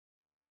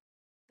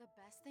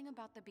best thing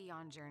about the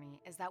Beyond Journey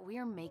is that we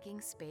are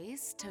making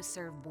space to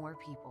serve more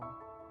people.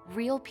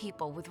 Real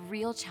people with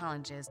real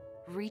challenges,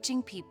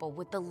 reaching people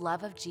with the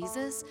love of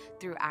Jesus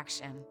through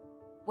action.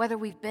 Whether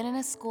we've been in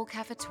a school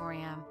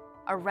cafeteria,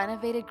 a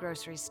renovated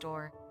grocery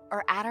store,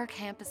 or at our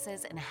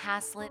campuses in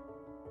Haslett,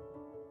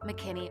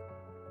 McKinney,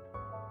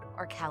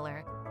 or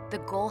Keller, the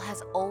goal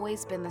has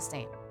always been the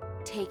same: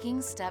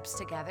 taking steps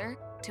together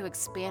to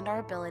expand our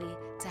ability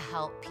to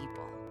help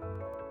people.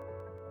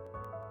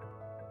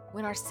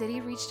 When our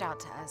city reached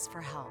out to us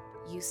for help,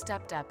 you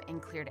stepped up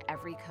and cleared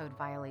every code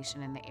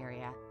violation in the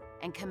area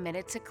and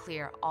committed to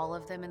clear all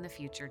of them in the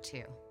future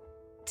too.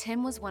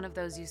 Tim was one of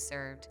those you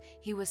served.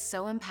 He was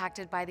so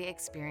impacted by the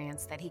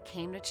experience that he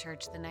came to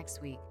church the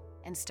next week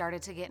and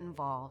started to get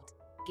involved,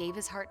 gave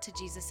his heart to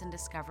Jesus in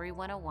Discovery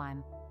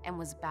 101, and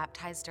was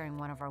baptized during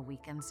one of our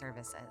weekend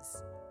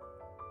services.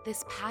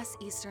 This past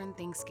Easter and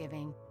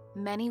Thanksgiving,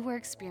 many were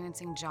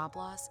experiencing job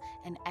loss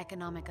and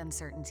economic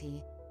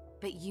uncertainty,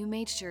 but you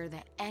made sure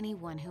that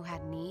anyone who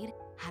had need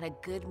had a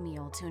good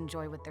meal to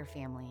enjoy with their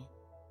family.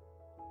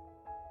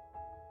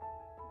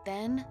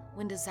 Then,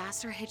 when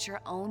disaster hit your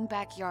own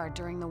backyard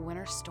during the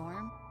winter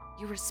storm,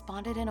 you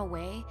responded in a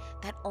way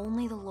that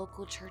only the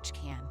local church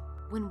can.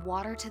 When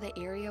water to the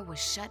area was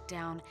shut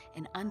down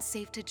and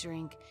unsafe to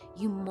drink,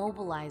 you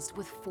mobilized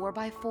with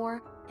 4x4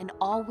 and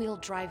all-wheel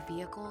drive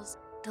vehicles,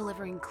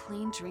 delivering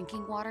clean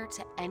drinking water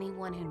to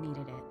anyone who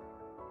needed it.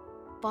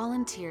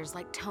 Volunteers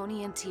like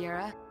Tony and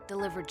Tierra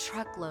delivered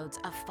truckloads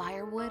of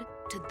firewood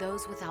to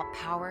those without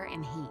power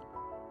and heat.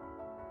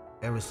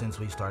 Ever since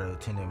we started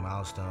attending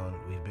Milestone,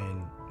 we've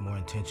been more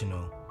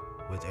intentional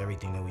with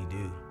everything that we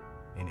do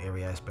in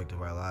every aspect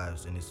of our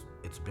lives, and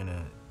it's been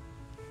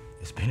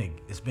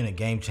a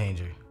game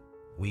changer.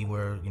 We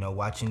were,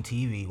 watching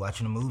TV,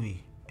 watching a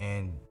movie,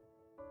 and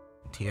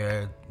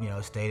Tierra,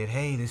 stated,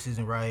 "Hey, this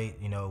isn't right.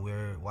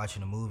 We're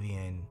watching a movie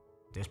and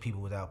there's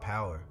people without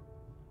power.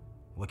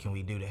 What can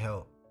we do to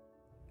help?"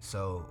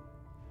 So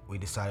we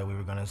decided we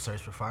were going to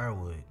search for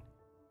firewood.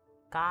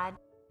 God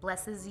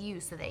blesses you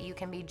so that you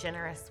can be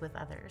generous with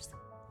others.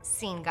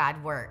 Seeing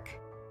God work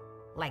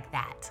like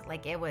that,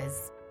 it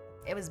was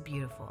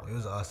beautiful. It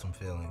was an awesome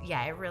feeling.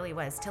 Yeah, it really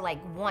was. To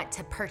want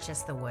to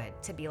purchase the wood,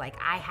 to be like,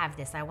 I have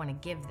this, I want to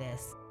give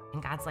this.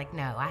 And God's like,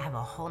 no, I have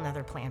a whole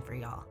nother plan for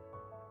y'all.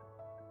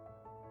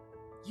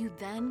 You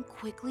then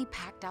quickly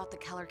packed out the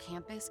Keller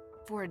campus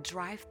for a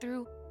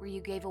drive-through where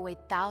you gave away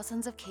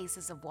thousands of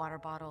cases of water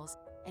bottles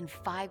and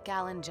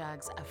 5-gallon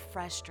jugs of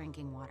fresh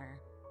drinking water.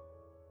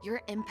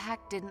 Your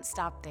impact didn't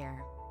stop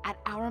there. At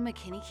our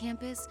McKinney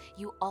campus,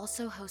 you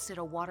also hosted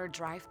a water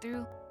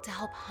drive-through to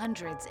help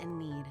hundreds in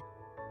need.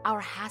 Our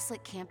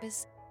Haslett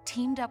campus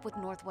teamed up with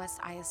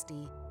Northwest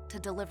ISD to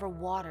deliver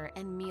water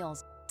and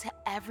meals to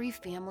every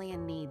family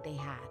in need they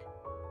had.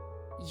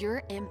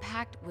 Your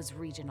impact was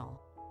regional,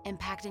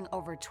 impacting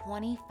over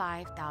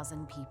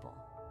 25,000 people.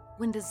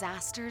 When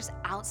disasters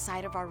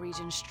outside of our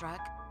region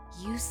struck,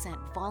 you sent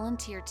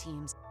volunteer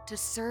teams to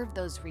serve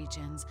those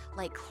regions,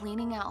 like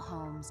cleaning out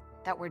homes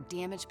that were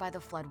damaged by the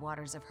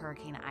floodwaters of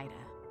Hurricane Ida.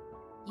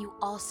 You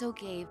also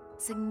gave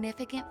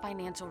significant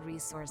financial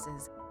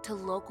resources to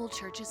local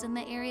churches in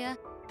the area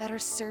that are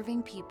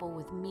serving people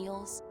with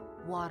meals,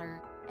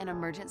 water, and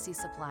emergency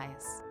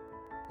supplies,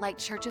 like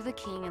Church of the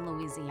King in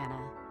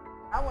Louisiana.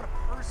 I want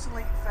to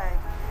personally thank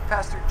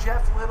Pastor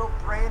Jeff Little,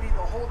 Brandy,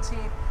 the whole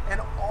team,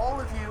 and all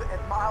of you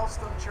at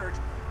Milestone Church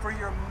for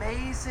your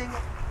amazing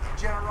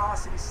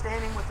generosity,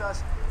 standing with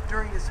us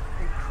during this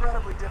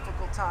incredibly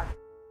difficult time.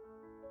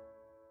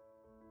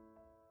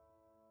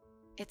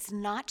 It's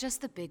not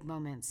just the big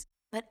moments,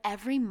 but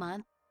every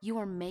month you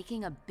are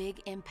making a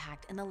big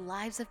impact in the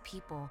lives of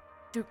people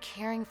through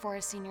caring for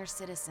our senior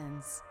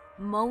citizens,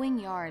 mowing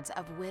yards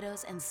of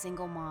widows and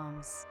single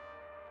moms,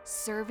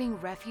 serving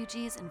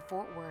refugees in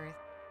Fort Worth,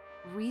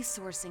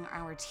 resourcing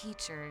our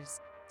teachers,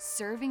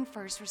 serving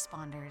first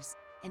responders,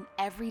 and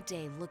every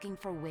day looking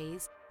for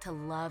ways to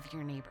love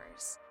your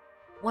neighbors.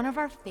 One of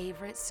our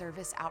favorite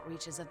service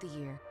outreaches of the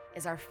year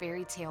is our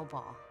Fairy Tale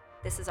Ball.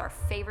 This is our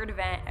favorite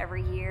event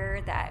every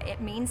year, that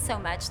it means so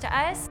much to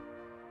us.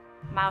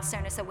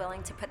 Milestone is so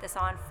willing to put this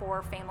on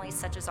for families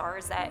such as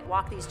ours that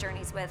walk these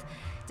journeys with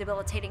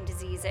debilitating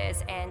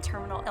diseases and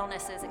terminal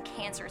illnesses and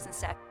cancers and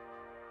stuff.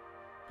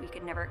 We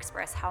could never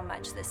express how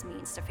much this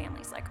means to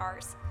families like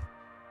ours.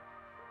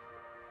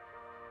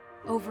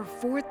 Over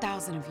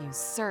 4,000 of you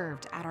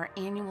served at our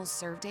annual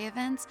Serve Day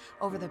events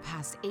over the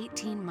past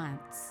 18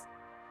 months,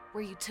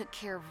 where you took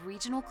care of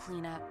regional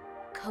cleanup,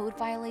 code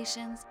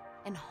violations,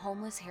 and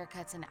homeless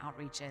haircuts and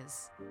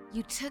outreaches.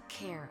 You took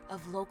care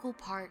of local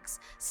parks,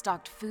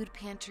 stocked food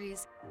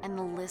pantries, and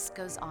the list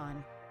goes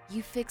on.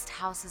 You fixed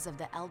houses of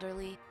the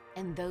elderly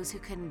and those who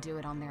couldn't do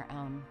it on their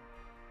own.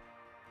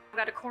 I've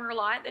got a corner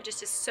lot that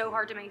just is so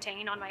hard to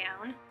maintain on my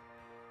own.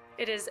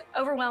 It is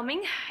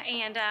overwhelming,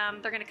 and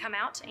they're gonna come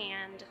out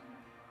and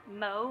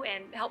mow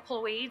and help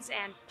pull weeds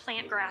and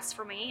plant grass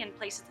for me in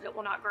places that it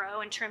will not grow,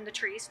 and trim the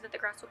trees so that the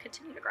grass will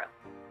continue to grow.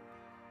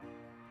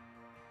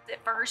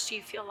 At first,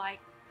 you feel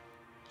like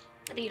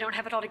that you don't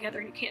have it all together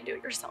and you can't do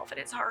it yourself, and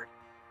it's hard.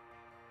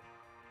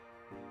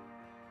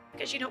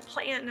 because you don't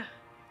plan.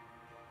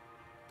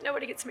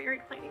 Nobody gets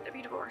married planning to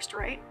be divorced,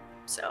 right?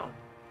 So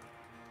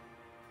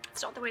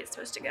it's not the way it's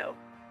supposed to go.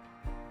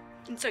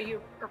 And so you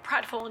are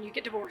prideful and you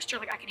get divorced. You're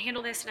like, I can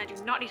handle this and I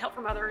do not need help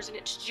from others. And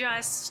it's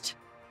just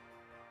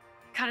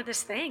kind of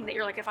this thing that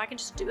you're like, if I can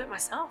just do it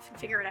myself and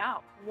figure it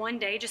out. One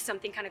day, just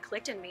something kind of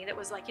clicked in me that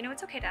was like,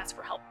 it's okay to ask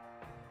for help.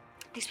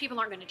 These people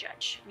aren't going to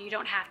judge. You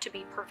don't have to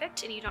be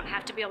perfect and you don't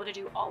have to be able to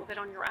do all of it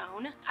on your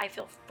own. I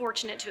feel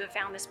fortunate to have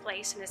found this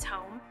place and this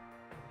home.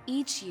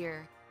 Each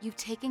year, you've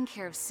taken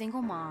care of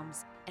single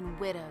moms and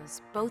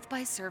widows, both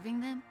by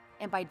serving them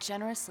and by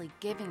generously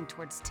giving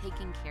towards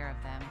taking care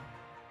of them.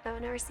 So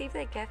when I received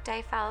the gift,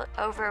 I felt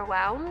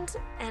overwhelmed,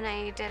 and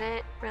I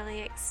didn't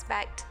really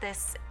expect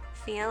this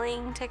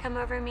feeling to come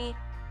over me.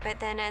 But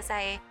then as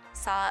I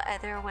saw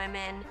other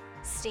women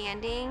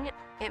standing,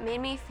 it made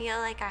me feel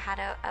like I had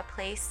a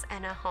place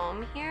and a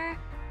home here,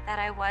 that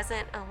I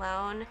wasn't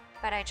alone,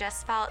 but I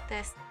just felt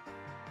this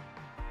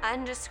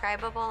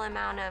undescribable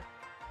amount of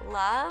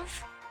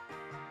love.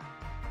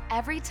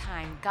 Every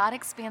time God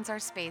expands our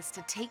space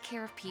to take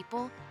care of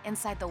people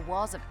inside the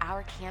walls of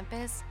our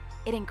campus,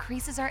 it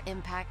increases our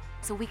impact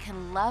so we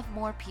can love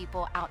more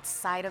people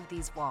outside of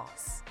these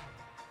walls.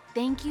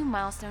 Thank you,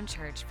 Milestone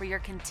Church, for your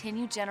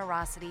continued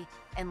generosity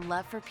and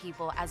love for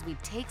people as we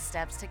take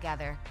steps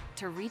together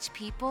to reach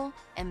people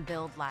and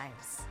build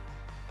lives.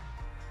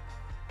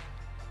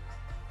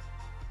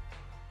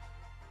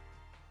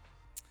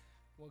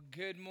 Well,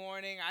 good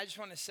morning. I just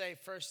want to say,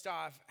 first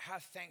off, how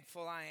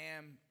thankful I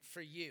am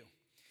for you.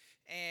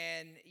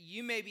 And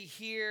you may be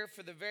here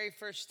for the very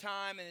first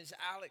time, and as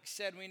Alex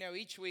said, we know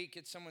each week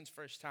it's someone's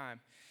first time.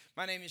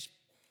 My name is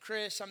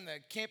Chris. I'm the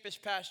campus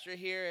pastor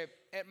here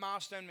at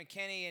Milestone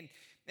McKinney,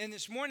 and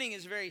this morning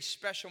is a very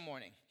special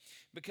morning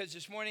because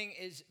this morning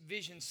is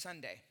Vision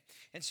Sunday.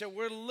 And so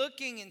we're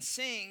looking and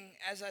seeing,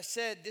 as I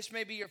said, this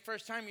may be your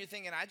first time. You're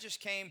thinking, I just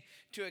came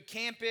to a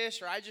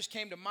campus or I just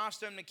came to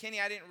Milestone McKinney.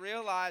 I didn't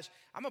realize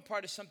I'm a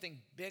part of something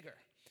bigger.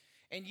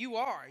 And you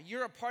are.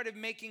 You're a part of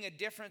making a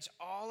difference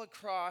all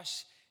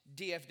across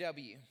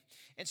DFW.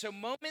 And so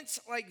moments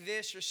like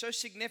this are so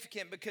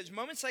significant because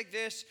moments like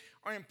this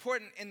are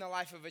important in the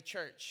life of a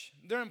church.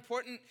 They're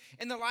important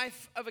in the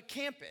life of a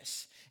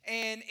campus.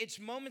 And it's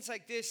moments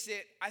like this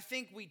that I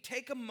think we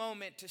take a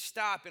moment to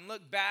stop and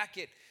look back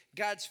at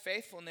God's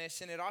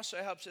faithfulness, and it also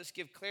helps us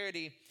give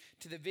clarity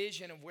to the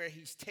vision of where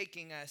He's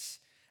taking us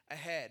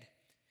ahead.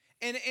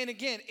 And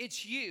again,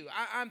 it's you.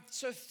 I'm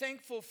so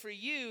thankful for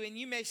you. And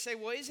you may say,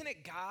 well, isn't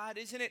it God?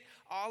 Isn't it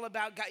all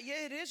about God?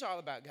 Yeah, it is all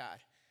about God.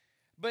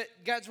 But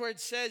God's word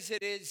says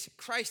it is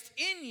Christ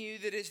in you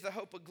that is the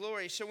hope of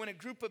glory. So when a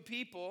group of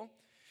people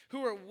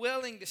who are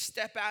willing to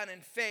step out in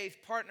faith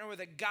partner with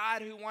a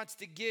God who wants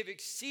to give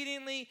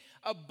exceedingly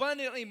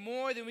abundantly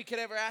more than we could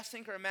ever ask,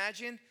 think, or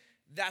imagine,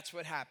 that's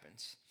what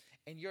happens.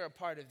 And you're a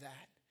part of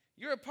that.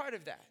 You're a part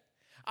of that.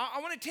 I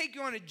want to take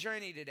you on a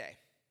journey today.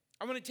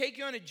 I want to take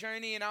you on a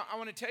journey, and I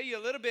want to tell you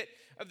a little bit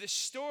of the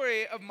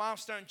story of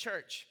Milestone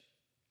Church.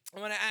 I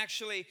want to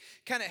actually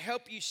kind of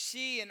help you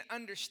see and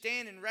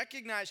understand and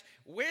recognize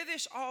where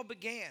this all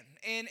began.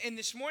 And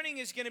this morning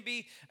is going to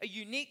be a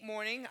unique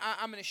morning.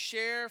 I'm going to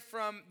share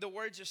from the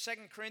words of 2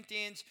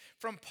 Corinthians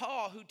from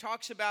Paul, who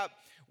talks about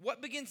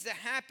what begins to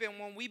happen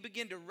when we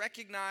begin to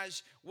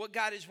recognize what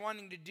God is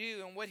wanting to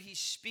do and what He's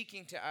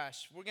speaking to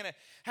us. We're going to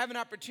have an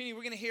opportunity.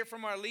 We're going to hear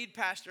from our lead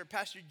pastor,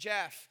 Pastor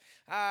Jeff.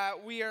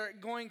 We are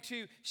going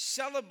to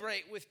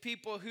celebrate with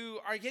people who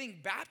are getting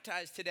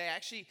baptized today,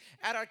 actually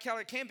at our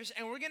Keller campus,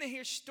 and we're going to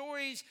hear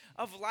stories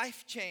of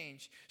life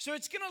change. So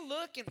it's going to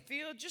look and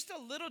feel just a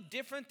little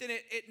different than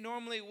it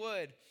normally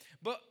would.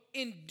 But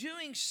in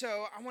doing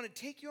so, I want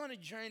to take you on a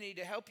journey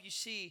to help you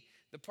see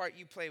the part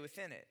you play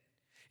within it.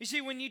 You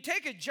see, when you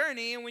take a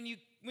journey and when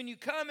you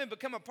come and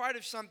become a part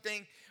of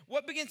something,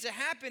 what begins to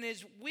happen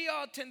is we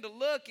all tend to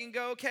look and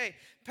go, okay,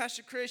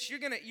 Pastor Chris, you're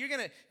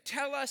gonna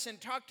tell us and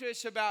talk to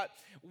us about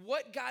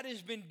what God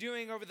has been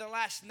doing over the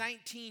last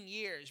 19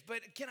 years.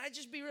 But can I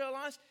just be real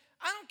honest?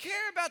 I don't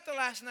care about the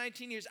last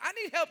 19 years. I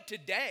need help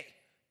today.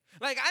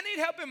 Like, I need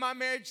help in my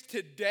marriage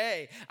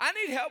today. I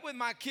need help with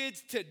my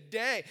kids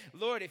today.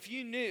 Lord, if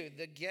you knew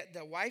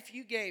the wife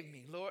you gave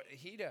me, Lord,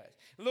 He does.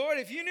 Lord,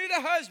 if you knew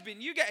the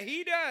husband you got,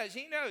 He does.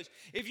 He knows.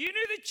 If you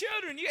knew the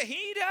children,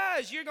 He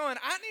does. You're going,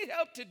 I need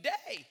help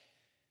today.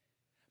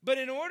 But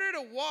in order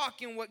to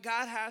walk in what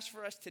God has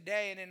for us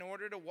today and in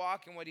order to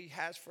walk in what He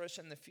has for us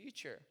in the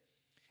future,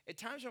 at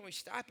times when we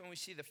stop and we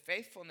see the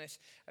faithfulness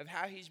of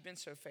how He's been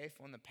so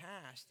faithful in the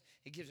past,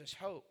 it gives us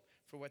hope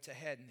for what's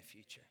ahead in the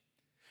future.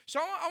 So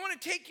I want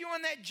to take you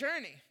on that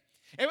journey.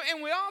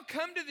 And we all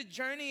come to the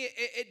journey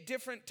at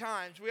different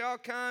times. We all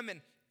come and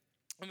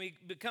we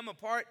become a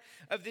part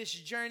of this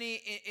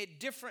journey at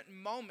different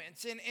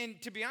moments.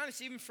 And to be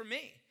honest, even for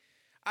me,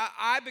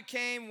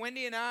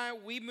 Wendy and I,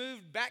 we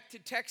moved back to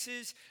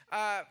Texas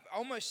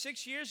almost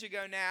 6 years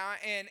ago now.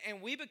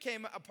 And we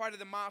became a part of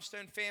the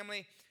Milestone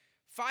family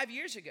 5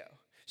 years ago.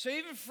 So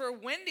even for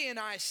Wendy and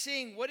I,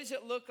 seeing what does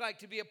it look like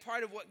to be a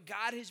part of what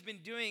God has been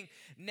doing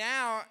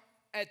now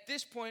at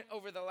this point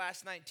over the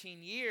last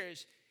 19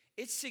 years,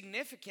 it's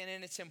significant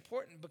and it's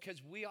important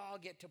because we all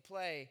get to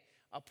play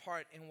a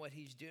part in what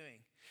he's doing.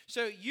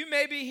 So you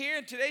may be here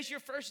and today's your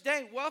first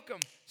day. Welcome.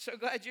 So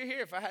glad you're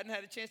here. If I hadn't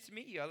had a chance to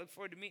meet you, I look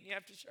forward to meeting you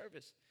after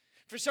service.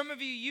 For some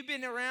of you, you've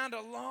been around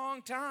a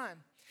long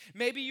time.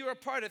 Maybe you're a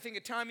part. I think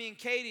of Tommy and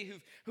Katie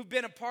who've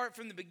been a part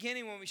from the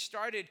beginning when we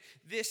started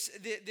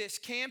this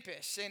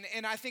campus.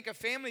 And I think of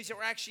families that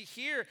were actually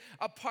here,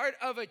 a part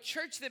of a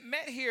church that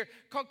met here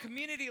called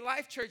Community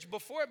Life Church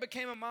before it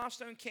became a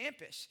Milestone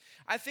campus.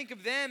 I think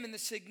of them and the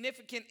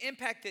significant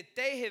impact that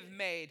they have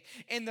made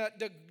and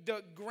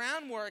the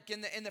groundwork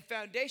and the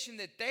foundation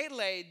that they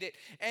laid.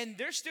 And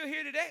they're still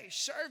here today,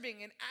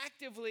 serving and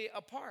actively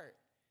a part.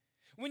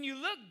 When you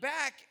look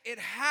back at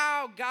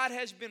how God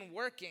has been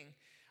working,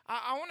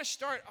 I want to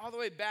start all the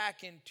way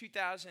back in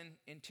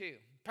 2002.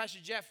 Pastor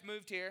Jeff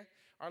moved here,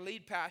 our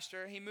lead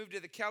pastor. He moved to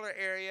the Keller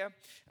area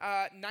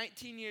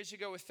 19 years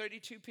ago with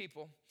 32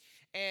 people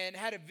and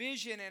had a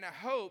vision and a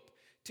hope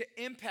to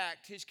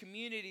impact his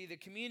community,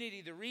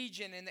 the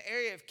region, and the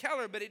area of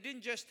Keller. But it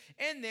didn't just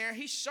end there.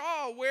 He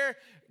saw where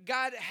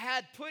God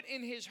had put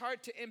in his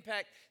heart to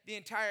impact the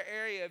entire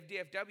area of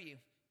DFW.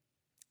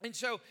 And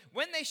so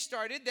when they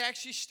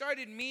actually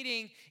started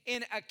meeting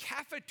in a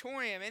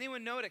cafetorium.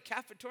 Anyone know what a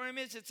cafetorium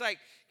is? It's like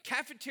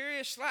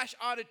cafeteria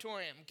 /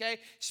 auditorium, okay?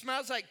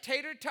 Smells like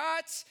tater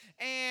tots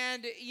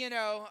and,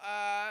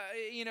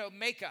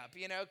 makeup,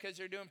 because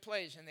they're doing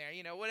plays in there,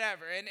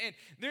 whatever. And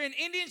they're in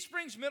Indian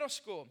Springs Middle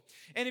School.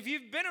 And if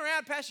you've been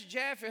around Pastor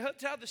Jeff, he'll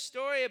tell the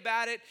story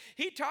about it.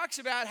 He talks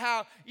about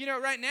how,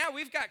 right now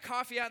we've got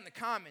coffee out in the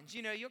commons.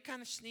 You'll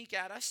kind of sneak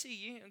out. I see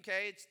you,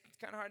 okay? It's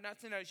kind of hard not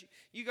to notice you.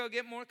 You go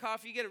get more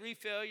coffee, you get a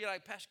refill. You're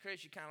like, Pastor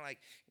Chris, you're kind of like,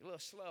 you're a little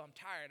slow. I'm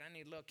tired. I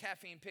need a little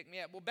caffeine to pick me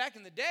up. Well, back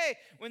in the day,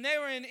 when they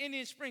were in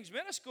Indian Springs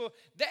Middle School,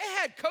 they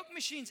had Coke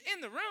machines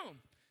in the room.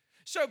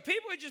 So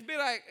people would just be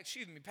like,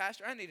 excuse me,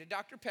 Pastor, I need a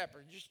Dr.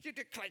 Pepper. Just clank,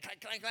 clank,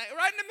 clank, clank,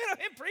 right in the middle of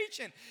him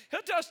preaching.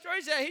 He'll tell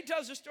stories that he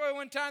tells a story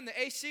one time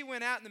the AC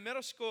went out in the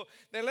middle school.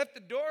 They left the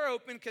door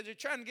open because they're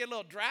trying to get a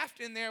little draft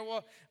in there.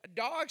 Well, a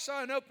dog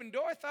saw an open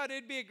door, thought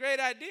it'd be a great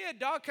idea. A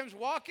dog comes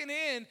walking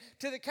in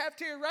to the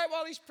cafeteria right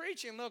while he's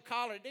preaching. Little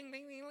collar, ding,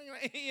 ding, ding,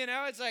 ding.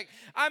 It's like,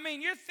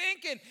 you're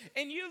thinking,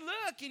 and you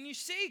look and you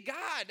see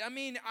God.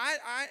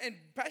 And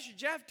Pastor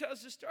Jeff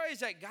tells the story.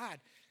 He's like, God,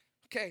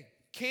 okay,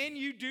 can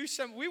you do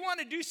something? We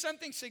want to do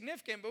something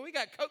significant, but we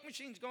got Coke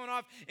machines going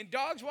off and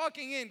dogs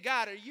walking in.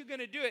 God, are you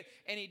going to do it?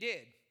 And he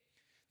did.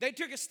 They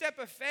took a step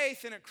of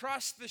faith, and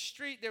across the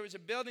street there was a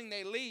building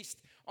they leased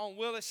on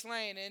Willis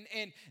Lane.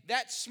 And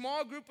that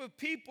small group of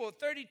people,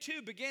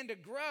 32, began to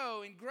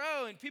grow,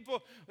 and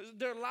people,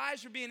 their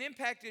lives were being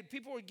impacted.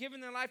 People were giving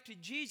their life to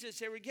Jesus.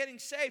 They were getting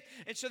saved.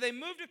 And so they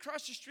moved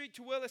across the street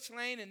to Willis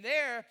Lane, and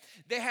there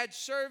they had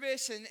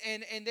service,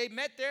 and they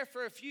met there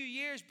for a few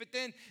years, but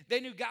then they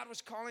knew God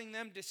was calling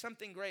them to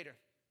something greater.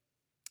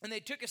 And they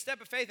took a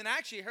step of faith, and I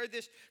actually heard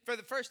this for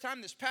the first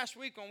time this past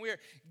week when we were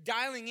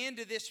dialing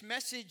into this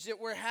message that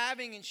we're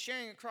having and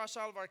sharing across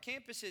all of our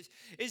campuses,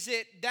 is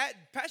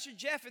that Pastor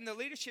Jeff and the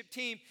leadership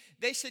team,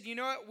 they said, you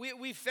know what,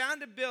 we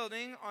found a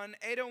building on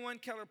 801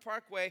 Keller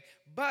Parkway,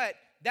 but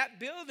that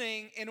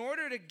building, in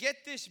order to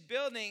get this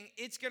building,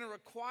 it's going to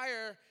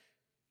require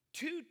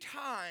 2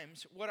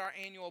 times what our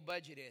annual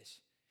budget is.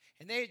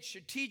 And they had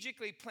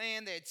strategically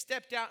planned. They had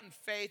stepped out in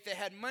faith. They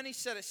had money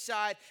set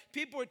aside.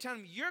 People were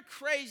telling them, you're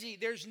crazy.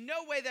 There's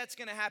no way that's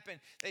going to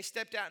happen. They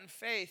stepped out in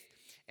faith,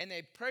 and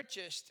they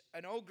purchased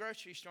an old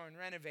grocery store and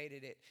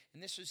renovated it.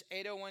 And this was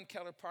 801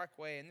 Keller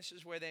Parkway, and this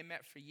is where they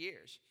met for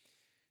years.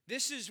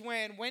 This is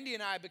when Wendy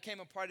and I became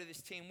a part of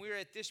this team. We were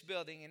at this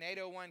building in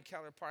 801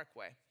 Keller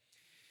Parkway.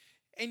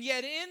 And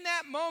yet in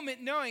that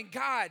moment, knowing,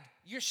 God,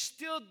 you're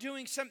still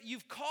doing something.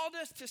 You've called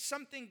us to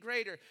something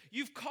greater.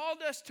 You've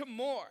called us to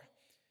more.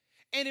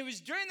 And it was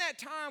during that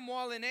time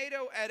while at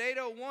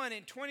 801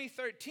 in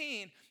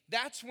 2013,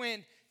 that's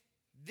when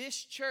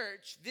this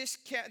church,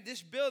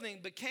 this building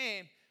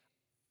became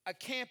a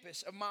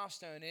campus of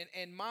Milestone.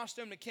 And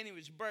Milestone McKinney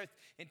was birthed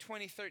in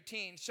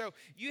 2013. So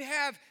you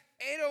have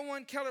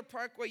 801 Keller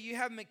Parkway, you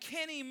have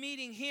McKinney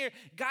meeting here.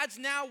 God's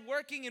now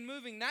working and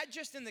moving, not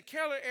just in the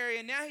Keller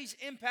area, now he's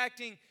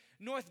impacting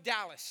North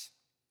Dallas.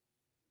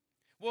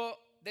 Well,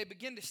 they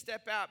begin to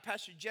step out.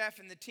 Pastor Jeff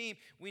and the team,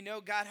 we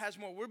know God has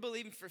more. We're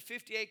believing for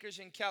 50 acres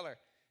in Keller.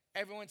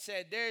 Everyone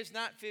said, there's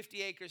not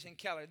 50 acres in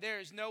Keller.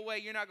 There is no way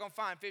you're not going to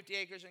find 50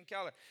 acres in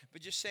Keller.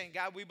 But just saying,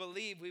 God, we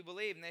believe.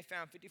 And they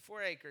found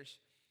 54 acres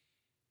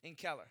in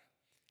Keller.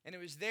 And it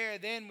was there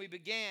then we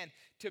began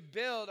to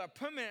build a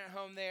permanent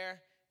home there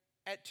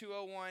at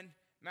 201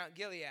 Mount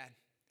Gilead.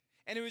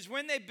 And it was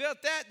when they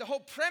built that, the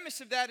whole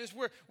premise of that is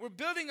we're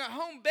building a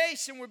home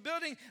base, and we're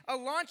building a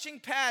launching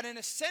pad and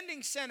a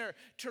sending center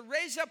to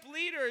raise up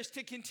leaders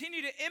to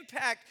continue to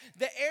impact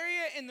the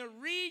area and the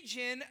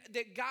region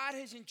that God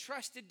has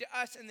entrusted to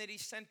us and that he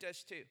sent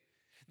us to.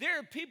 There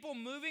are people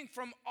moving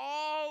from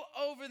all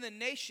over the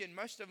nation,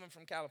 most of them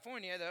from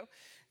California though,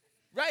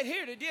 right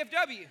here to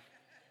DFW.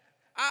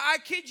 I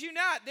kid you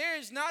not, there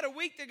is not a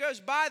week that goes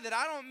by that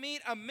I don't meet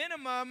a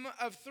minimum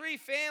of 3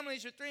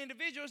 families or 3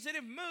 individuals that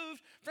have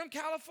moved from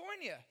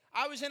California.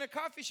 I was in a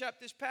coffee shop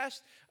this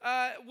past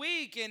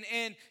week,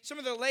 and some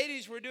of the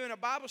ladies were doing a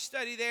Bible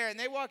study there, and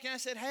they walked in. I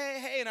said,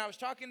 hey, and I was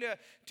talking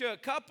to a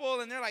couple,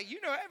 and they're like, you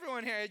know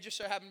everyone here. It just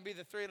so happened to be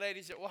the 3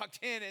 ladies that walked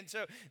in, and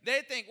so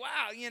they think,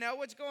 wow,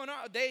 what's going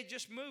on? They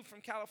just moved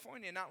from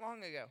California not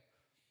long ago.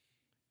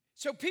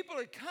 So people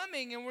are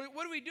coming, and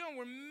what are we doing?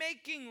 We're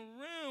making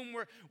room.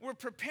 We're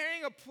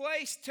preparing a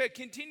place to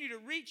continue to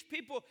reach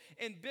people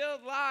and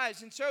build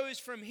lives. And so it's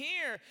from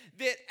here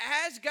that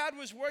as God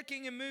was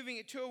working and moving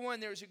at 201,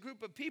 there was a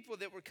group of people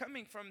that were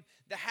coming from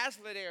the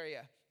Hazlet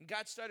area.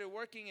 God started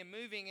working and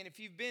moving, and if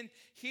you've been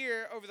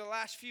here over the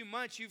last few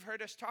months, you've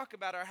heard us talk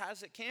about our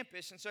Hazlet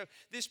campus. And so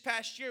this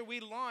past year, we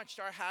launched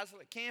our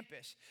Hazlet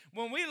campus.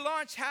 When we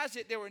launched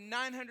Hazlet, there were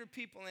 900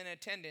 people in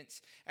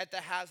attendance at the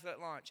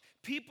Hazlet launch.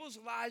 People's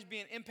lives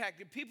being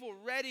impacted, people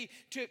ready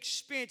to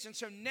experience. And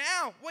so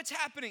now, what's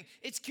happening?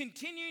 It's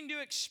continuing to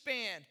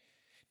expand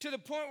to the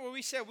point where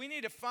we said we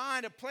need to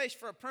find a place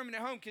for a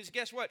permanent home, because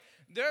guess what?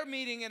 They're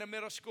meeting in a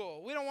middle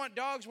school. We don't want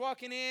dogs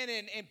walking in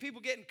and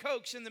people getting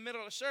Cokes in the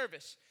middle of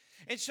service.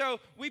 And so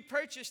we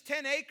purchased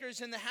 10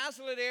 acres in the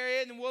Hazlet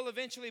area, and we'll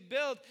eventually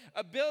build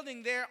a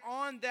building there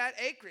on that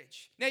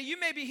acreage. Now, you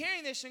may be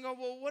hearing this and go,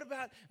 well, what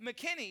about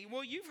McKinney?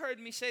 Well, you've heard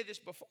me say this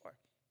before.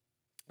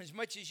 As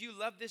much as you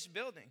love this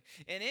building,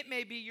 and it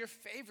may be your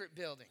favorite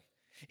building,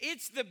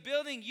 it's the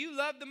building you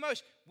love the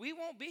most, we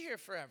won't be here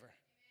forever.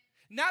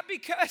 Not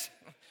because,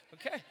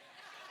 okay,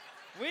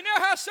 we know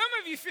how some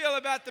of you feel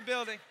about the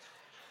building.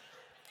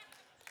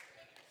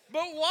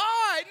 But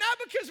why? Not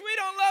because we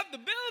don't love the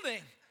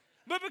building,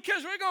 but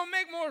because we're going to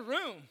make more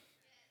room.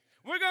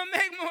 We're going to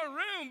make more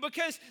room,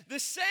 because the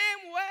same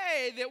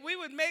way that we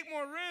would make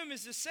more room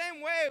is the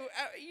same way.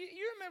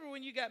 You remember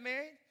when you got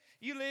married?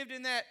 You lived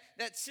in that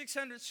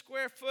 600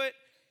 square foot,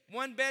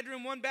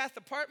 1-bedroom, 1-bath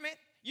apartment.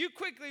 You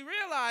quickly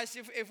realize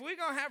if we're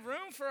going to have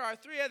room for our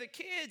 3 other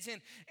kids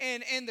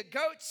and the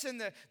goats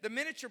and the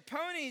miniature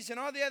ponies and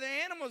all the other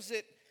animals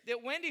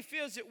that Wendy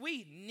feels that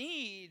we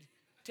need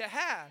to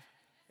have,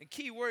 the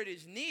key word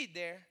is need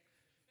there,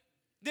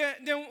 then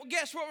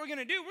guess what we're going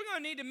to do? We're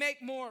going to need to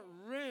make more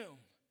room.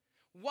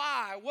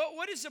 Why?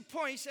 What is the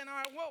point? He said,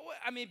 all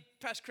right,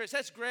 Pastor Chris,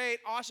 that's great,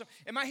 awesome.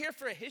 Am I here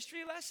for a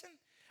history lesson?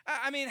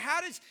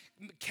 How does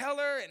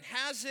Keller and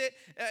Hazlet,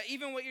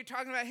 even what you're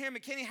talking about here,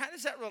 McKinney, how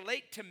does that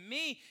relate to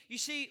me? You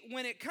see,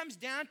 when it comes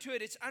down to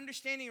it, it's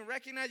understanding and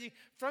recognizing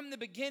from the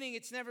beginning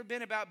it's never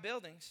been about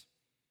buildings.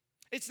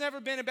 It's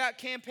never been about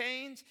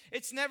campaigns.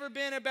 It's never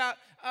been about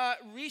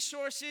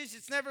resources.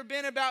 It's never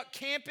been about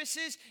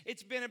campuses.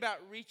 It's been about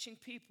reaching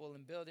people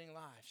and building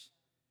lives.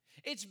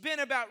 It's been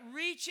about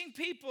reaching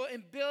people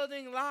and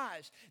building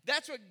lives.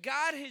 That's what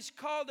God has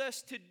called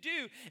us to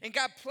do. And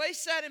God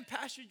placed that in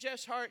Pastor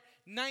Jeff's heart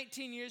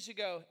 19 years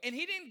ago. And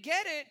he didn't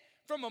get it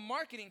from a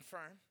marketing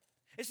firm.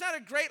 It's not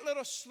a great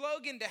little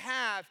slogan to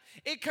have.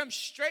 It comes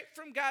straight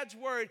from God's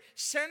word,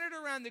 centered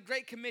around the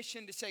Great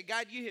Commission to say,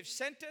 God, you have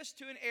sent us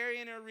to an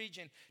area in our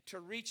region to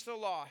reach the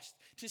lost,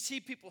 to see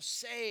people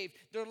saved,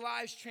 their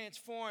lives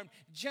transformed,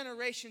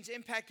 generations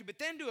impacted, but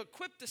then to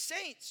equip the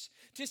saints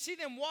to see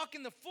them walk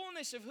in the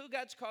fullness of who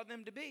God's called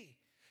them to be.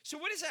 So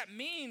what does that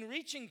mean,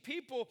 reaching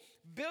people,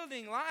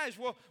 building lives?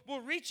 Well,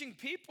 reaching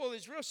people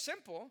is real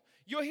simple.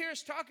 You'll hear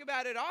us talk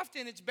about it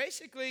often. It's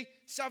basically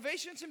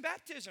salvations and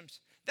baptisms.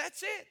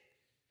 That's it.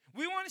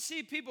 We want to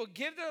see people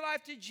give their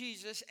life to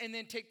Jesus and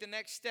then take the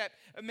next step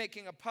of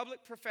making a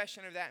public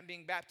profession of that and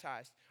being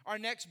baptized. Our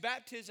next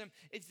baptism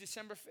is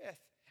December 5th.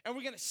 And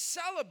we're going to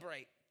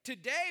celebrate.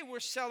 Today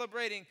we're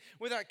celebrating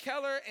with our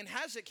Keller and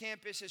Hazlet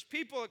campus as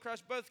people across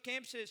both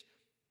campuses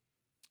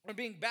are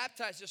being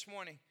baptized this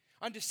morning.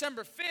 On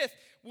December 5th,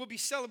 we'll be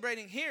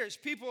celebrating here as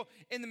people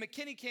in the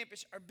McKinney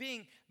campus are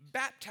being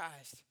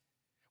baptized.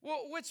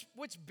 Well,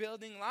 what's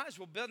building lives?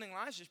 Well, building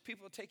lives is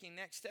people taking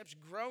next steps,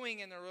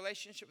 growing in their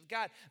relationship with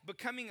God,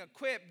 becoming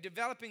equipped,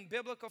 developing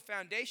biblical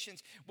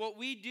foundations. What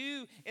we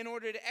do in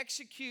order to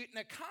execute and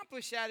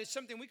accomplish that is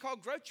something we call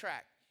Growth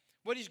Track.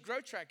 What is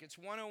Growth Track? It's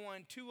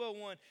 101,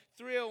 201,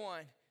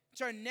 301.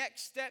 It's our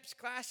next steps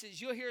classes.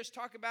 You'll hear us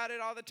talk about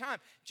it all the time.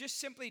 Just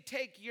simply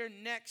take your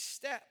next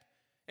step.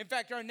 In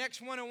fact, our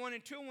next 101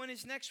 and 201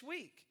 is next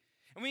week.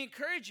 And we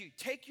encourage you,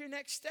 take your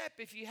next step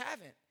if you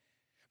haven't.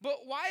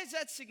 But why is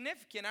that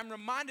significant? I'm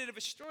reminded of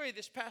a story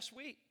this past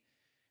week.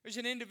 There's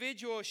an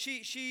individual,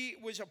 she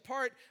was a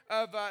part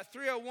of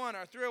 301,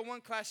 our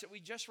 301 class that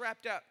we just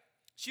wrapped up.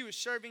 She was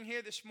serving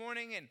here this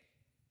morning, and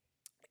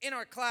in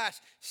our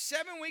class,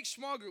 7-week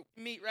small group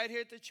meet right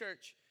here at the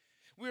church.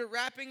 We were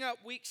wrapping up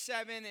week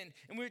 7,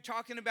 and we were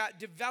talking about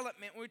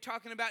development. We were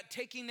talking about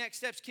taking next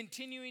steps,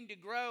 continuing to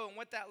grow, and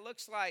what that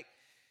looks like.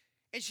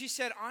 And she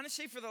said,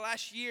 honestly, for the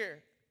last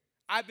year,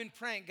 I've been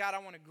praying, God, I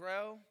want to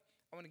grow.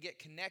 I want to get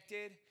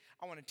connected.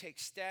 I want to take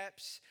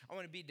steps. I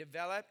want to be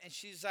developed. And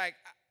she's like,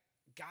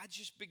 God's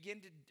just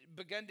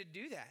begun to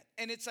do that.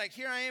 And it's like,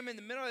 here I am in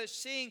the middle of this,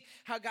 seeing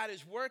how God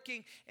is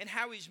working and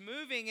how he's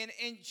moving.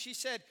 And she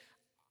said,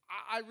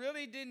 I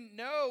really didn't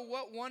know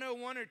what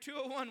 101 or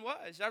 201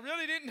 was. I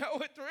really didn't know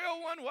what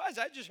 301 was.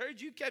 I just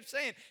heard you kept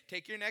saying,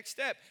 take your next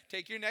step,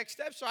 take your next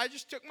step. So I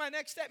just took my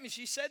next step. And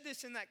she said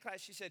this in that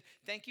class. She said,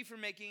 thank you for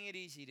making it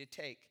easy to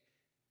take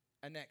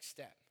a next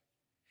step.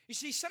 You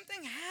see,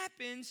 something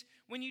happens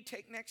when you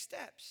take next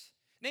steps.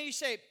 Now you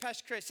say,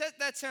 Pastor Chris,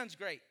 that sounds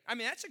great. I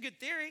mean, that's a good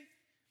theory.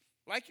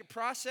 Like your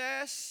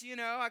process,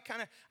 I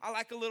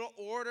like a little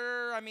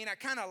order. I mean, I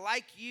kind of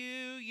like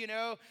you,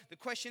 The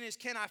question is,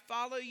 can I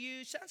follow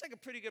you? Sounds like a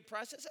pretty good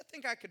process. I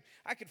think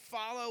I could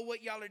follow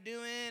what y'all are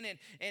doing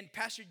and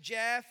Pastor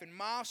Jeff and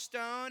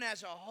Milestone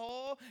as a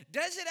whole.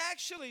 Does it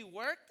actually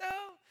work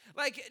though?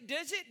 Like,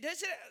 does it?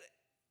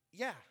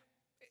 Yeah.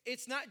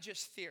 It's not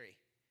just theory.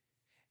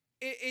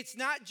 It's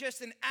not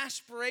just an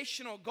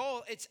aspirational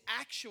goal. It's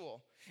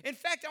actual. In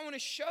fact, I want to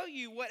show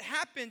you what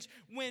happens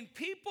when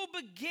people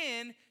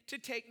begin to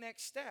take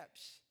next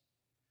steps.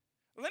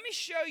 Let me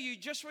show you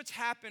just what's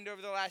happened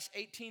over the last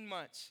 18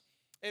 months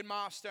at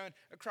Milestone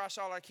across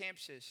all our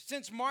campuses.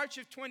 Since March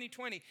of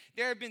 2020,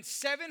 there have been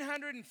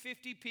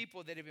 750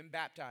 people that have been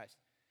baptized.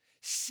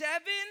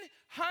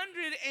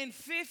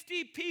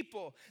 750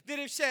 people that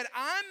have said,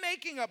 I'm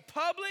making a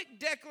public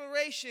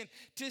declaration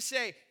to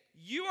say,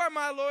 you are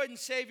my Lord and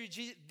Savior,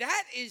 Jesus.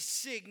 That is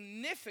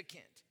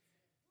significant.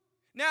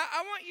 Now,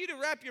 I want you to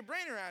wrap your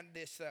brain around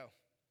this, though,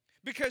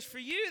 because for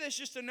you, that's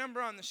just a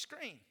number on the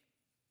screen.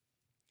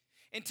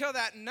 Until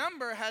that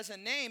number has a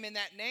name, and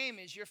that name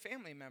is your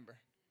family member.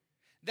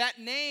 That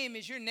name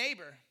is your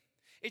neighbor.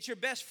 It's your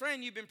best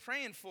friend you've been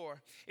praying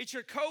for. It's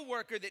your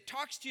coworker that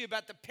talks to you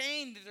about the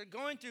pain that they're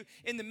going through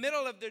in the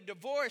middle of their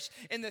divorce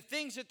and the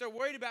things that they're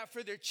worried about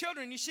for their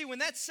children. You see, when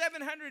that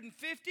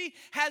 750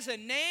 has a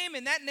name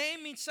and that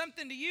name means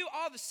something to you,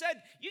 all of a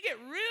sudden you get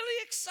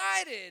really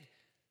excited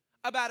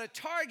about a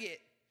target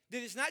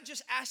that is not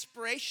just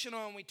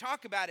aspirational and we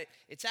talk about it,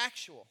 it's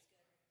actual.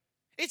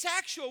 It's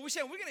actual. We're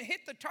saying we're going to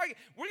hit the target.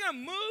 We're going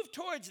to move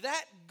towards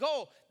that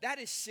goal. That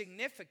is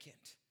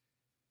significant.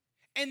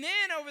 And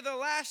then over the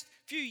last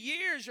few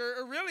years,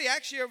 or really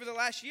actually over the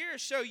last year or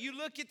so, you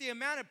look at the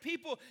amount of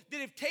people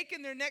that have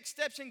taken their next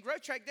steps in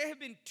Growth Track. There have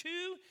been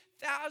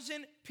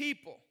 2,000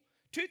 people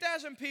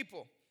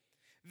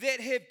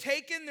that have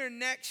taken their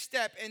next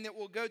step and that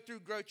will go through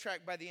Growth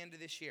Track by the end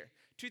of this year.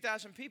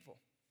 2,000 people.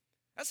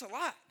 That's a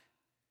lot.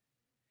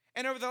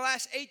 And over the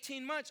last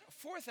 18 months,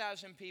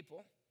 4,000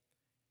 people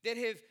that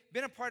have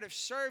been a part of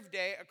Serve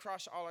Day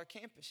across all our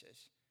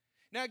campuses.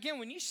 Now again,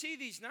 when you see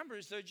these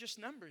numbers, they're just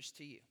numbers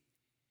to you.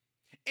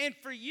 And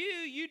for you,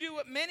 you do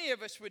what many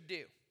of us would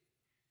do.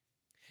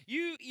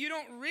 You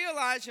don't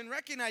realize and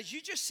recognize,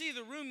 you just see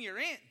the room you're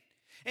in.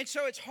 And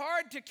so it's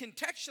hard to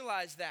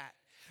contextualize that.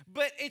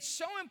 But it's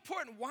so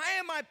important. Why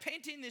am I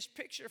painting this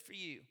picture for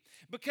you?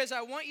 Because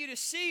I want you to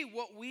see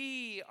what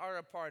we are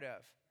a part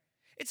of.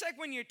 It's like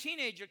when your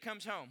teenager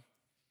comes home,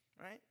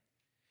 right?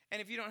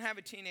 And if you don't have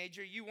a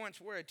teenager, you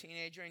once were a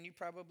teenager and you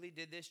probably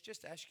did this,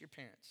 just ask your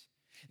parents.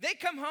 They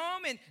come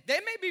home and they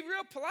may be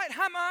real polite.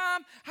 Hi,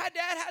 Mom. Hi,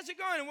 Dad. How's it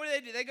going? And what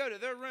do? They go to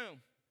their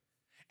room.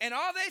 And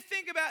all they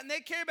think about and they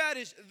care about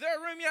is their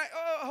room. You're like,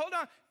 oh, hold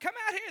on. Come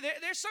out here.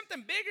 There's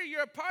something bigger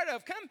you're a part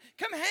of. Come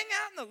hang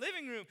out in the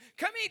living room.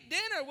 Come eat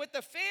dinner with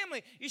the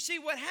family. You see,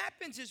 what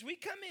happens is we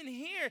come in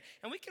here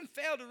and we can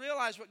fail to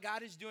realize what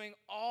God is doing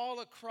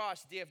all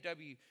across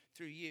DFW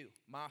through you,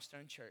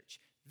 Milestone Church.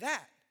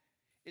 That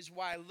is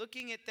why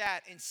looking at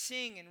that and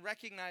seeing and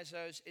recognize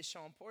those is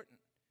so important.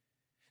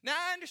 Now,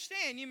 I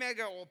understand. You may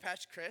go, well,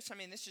 Pastor Chris, I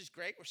mean, this is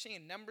great. We're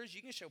seeing numbers.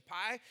 You can show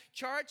pie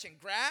charts and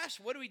graphs.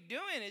 What are we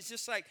doing? It's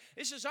just like,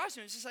 this is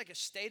awesome. It's just like a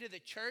state of the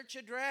church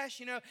address,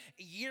 a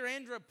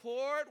year-end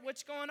report.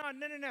 What's going on?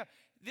 No.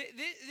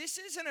 This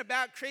isn't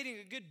about creating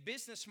a good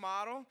business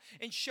model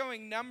and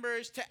showing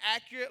numbers to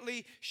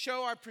accurately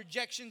show our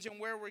projections and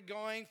where we're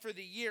going for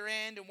the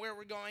year-end and where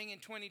we're going in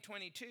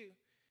 2022.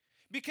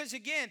 Because,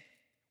 again,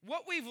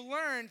 what we've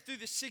learned through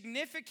the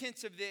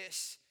significance of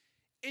this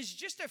is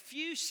just a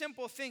few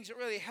simple things that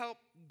really help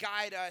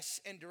guide us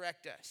and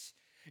direct us.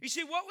 You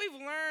see, what we've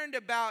learned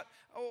about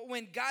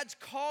when God's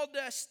called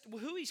us,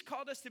 who He's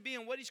called us to be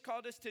and what He's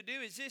called us to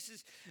do is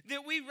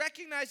that we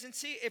recognize and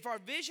see if our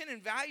vision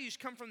and values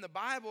come from the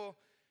Bible,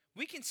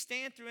 we can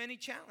stand through any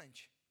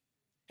challenge.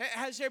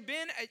 Has there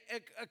been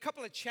a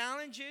couple of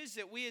challenges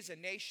that we as a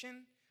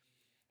nation,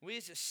 we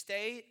as a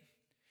state,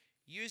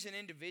 you as an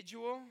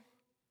individual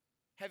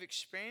have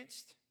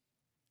experienced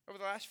over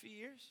the last few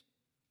years?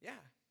 Yeah.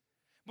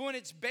 But when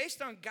it's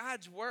based on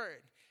God's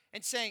word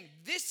and saying,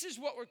 this is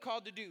what we're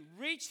called to do,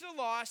 reach the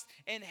lost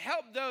and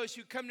help those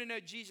who come to know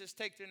Jesus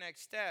take their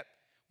next step,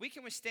 we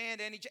can withstand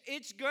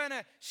it's going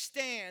to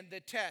stand the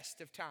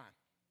test of time.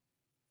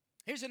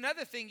 Here's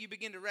another thing you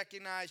begin to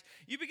recognize.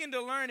 You begin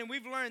to learn, and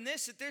we've learned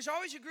this, that there's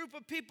always a group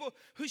of people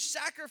who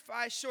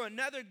sacrifice so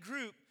another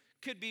group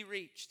could be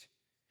reached.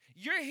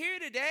 You're here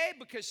today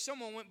because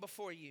someone went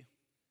before you.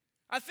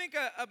 I think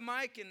of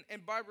Mike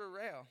and Barbara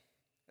Rail.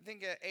 I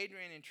think of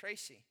Adrian and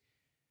Tracy.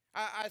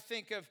 I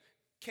think of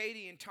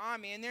Katie and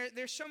Tommy, and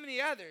there's so many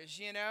others,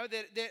 and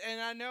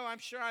I'm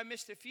sure I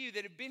missed a few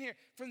that have been here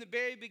from the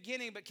very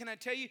beginning, but can I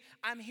tell you,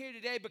 I'm here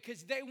today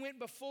because they went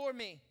before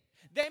me.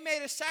 They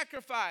made a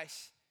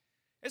sacrifice.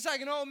 It's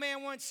like an old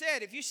man once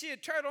said, if you see a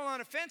turtle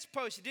on a fence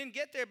post, it didn't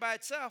get there by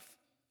itself.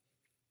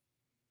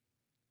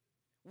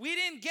 We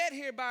didn't get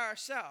here by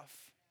ourselves.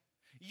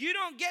 You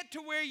don't get to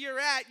where you're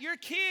at. Your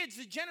kids,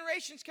 the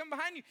generations come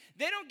behind you,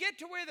 they don't get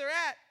to where they're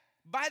at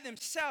by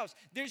themselves.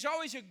 There's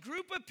always a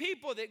group of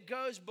people that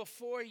goes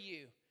before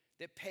you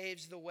that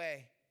paves the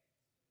way.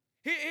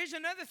 Here's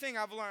another thing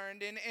I've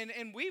learned,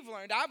 and we've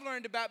learned. I've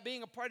learned about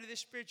being a part of this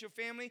spiritual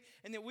family,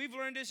 and that we've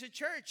learned as a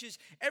church is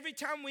every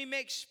time we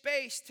make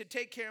space to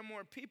take care of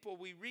more people,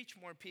 we reach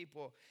more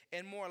people,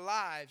 and more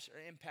lives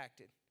are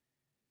impacted.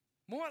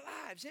 More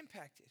lives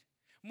impacted.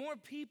 More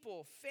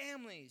people,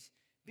 families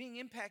being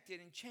impacted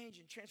and changed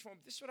and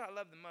transformed. This is what I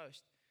love the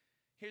most.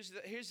 Here's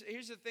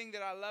the thing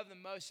that I love the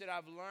most that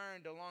I've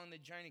learned along the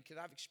journey because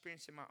I've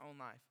experienced in my own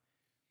life.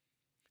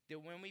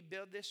 That when we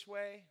build this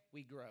way,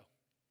 we grow.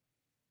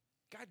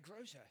 God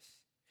grows us.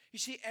 You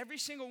see, every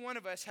single one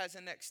of us has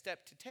a next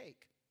step to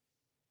take.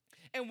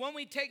 And when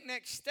we take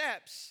next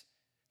steps,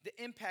 the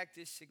impact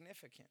is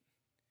significant.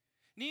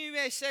 Now you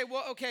may say,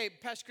 well, okay,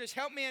 Pastor Chris,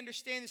 help me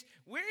understand this.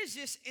 Where is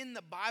this in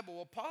the Bible?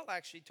 Well, Paul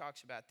actually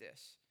talks about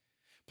this.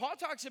 Paul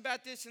talks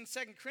about this in 2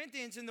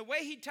 Corinthians, and the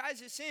way he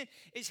ties this in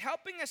is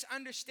helping us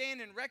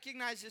understand and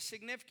recognize the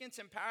significance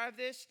and power of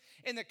this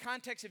in the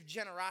context of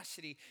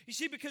generosity. You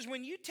see, because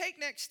when you take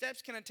next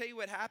steps, can I tell you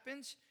what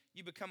happens?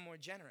 You become more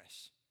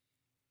generous.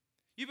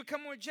 You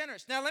become more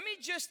generous. Now, let me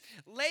just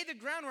lay the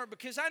groundwork,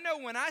 because I know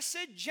when I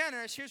said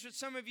generous, here's what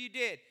some of you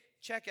did.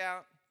 Check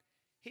out.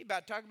 He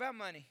about to talk about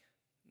money.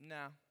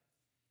 No.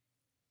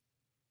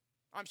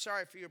 I'm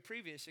sorry for your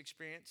previous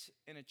experience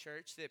in a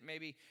church that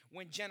maybe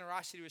when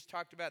generosity was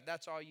talked about,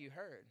 that's all you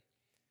heard.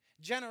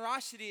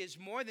 Generosity is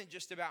more than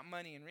just about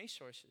money and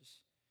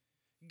resources.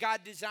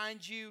 God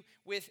designed you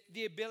with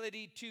the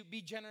ability to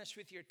be generous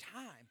with your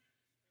time.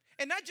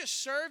 And not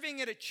just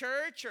serving at a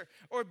church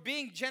or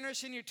being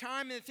generous in your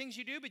time and the things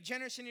you do, but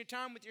generous in your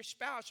time with your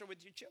spouse or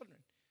with your children.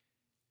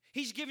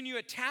 He's given you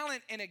a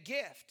talent and a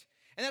gift.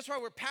 And that's why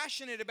we're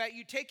passionate about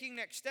you taking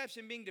next steps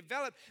and being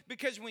developed,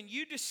 because when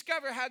you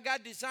discover how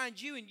God designed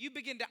you and you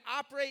begin to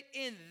operate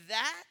in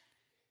that,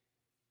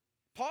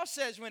 Paul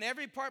says when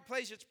every part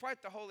plays its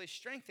part, the whole is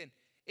strengthened.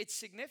 It's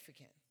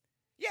significant.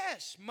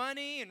 Yes,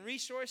 money and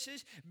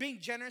resources,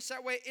 being generous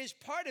that way is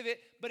part of it,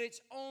 but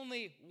it's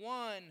only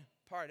one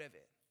part of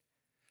it.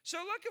 So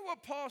look at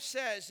what Paul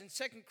says in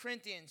 2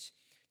 Corinthians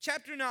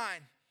chapter 9,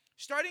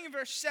 starting in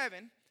verse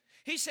 7.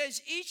 He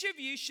says, each of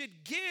you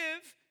should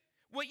give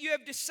what you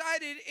have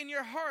decided in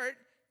your heart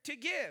to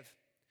give,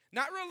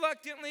 not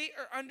reluctantly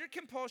or under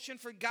compulsion,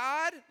 for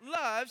God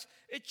loves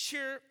a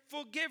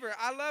cheerful giver.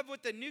 I love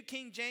what the New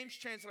King James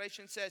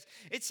translation says.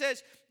 It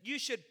says, you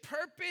should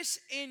purpose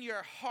in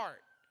your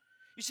heart.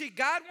 You see,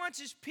 God wants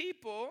his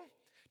people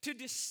to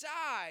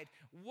decide,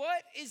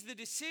 what is the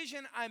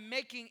decision I'm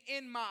making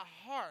in my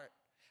heart?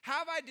 How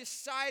have I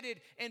decided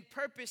and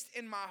purposed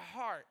in my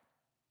heart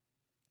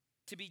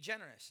to be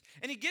generous?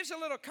 And he gives a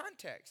little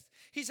context.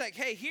 He's like,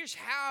 hey, here's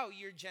how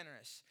you're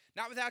generous.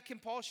 Not without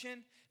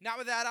compulsion, not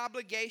without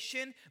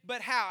obligation,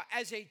 but how?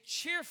 As a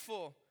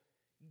cheerful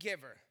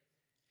giver.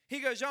 He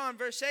goes on,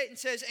 verse 8, and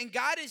says, and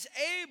God is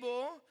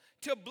able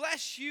to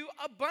bless you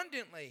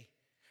abundantly,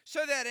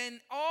 so that in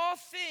all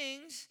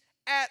things,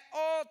 at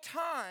all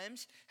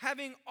times,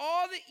 having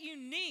all that you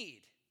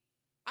need.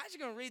 I'm just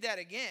going to read that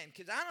again,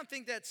 because I don't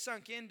think that's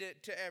sunk into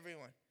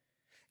everyone.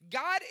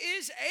 God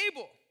is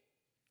able.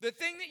 The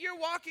thing that you're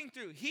walking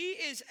through, he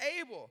is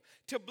able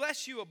to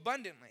bless you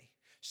abundantly,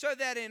 so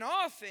that in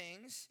all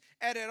things,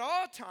 and at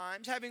all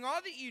times, having all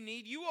that you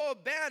need, you will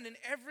abound in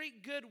every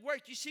good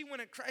work. You see,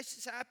 when a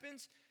crisis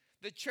happens,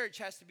 the church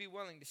has to be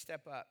willing to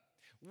step up.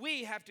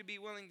 We have to be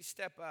willing to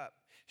step up.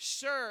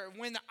 Sir,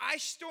 when the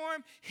ice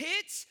storm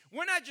hits,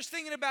 we're not just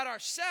thinking about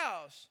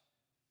ourselves.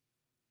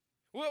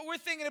 We're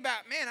thinking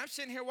about, man, I'm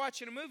sitting here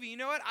watching a movie. You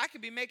know what? I could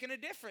be making a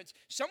difference.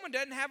 Someone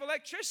doesn't have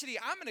electricity.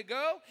 I'm going to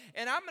go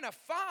and I'm going to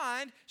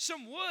find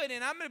some wood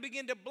and I'm going to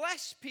begin to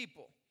bless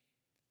people.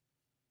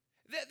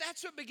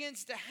 That's what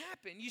begins to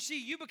happen. You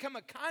see, you become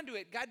a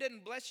conduit. God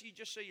doesn't bless you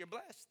just so you're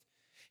blessed.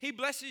 He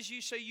blesses you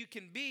so you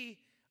can be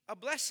a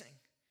blessing.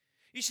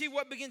 You see,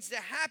 what begins to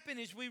happen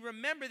is we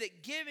remember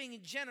that giving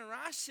and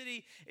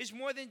generosity is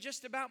more than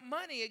just about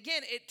money.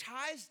 Again, it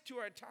ties to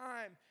our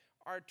time,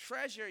 our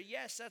treasure.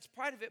 Yes, that's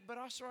part of it, but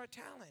also our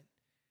talent.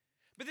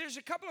 But there's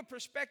a couple of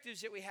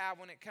perspectives that we have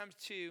when it comes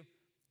to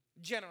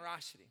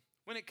generosity,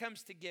 when it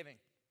comes to giving.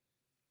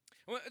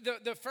 Well,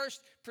 the first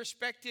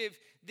perspective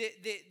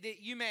that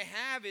you may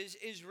have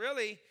is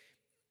really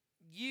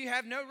you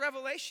have no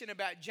revelation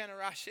about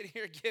generosity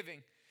or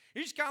giving.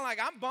 You're just kind of like,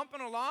 I'm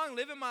bumping along,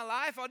 living my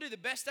life. I'll do the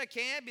best I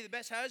can, be the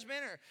best husband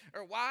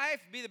or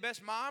wife, be the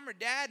best mom or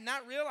dad,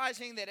 not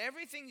realizing that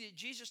everything that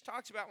Jesus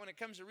talks about when it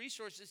comes to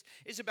resources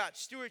is about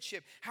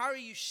stewardship. How are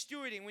you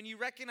stewarding when you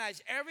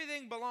recognize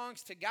everything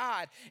belongs to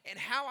God, and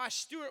how I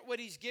steward what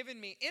he's given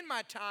me in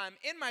my time,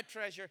 in my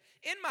treasure,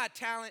 in my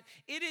talent?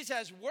 It is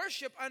as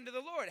worship unto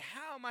the Lord.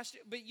 How am I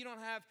but you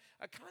don't have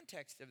a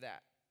context of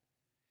that.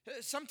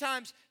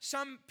 Sometimes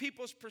some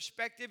people's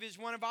perspective is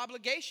one of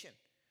obligation.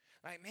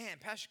 Like, man,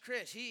 Pastor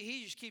Chris,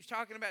 he just keeps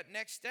talking about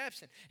next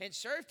steps and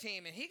serve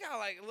team, and he got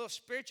like a little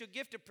spiritual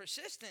gift of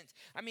persistence.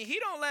 I mean, he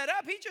don't let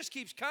up. He just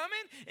keeps coming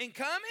and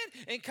coming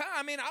and coming.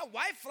 I mean, I'll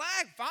white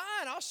flag,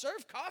 fine. I'll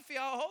serve coffee.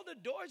 I'll hold the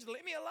doors.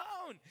 Leave me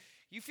alone.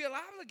 You feel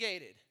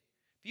obligated.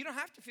 You don't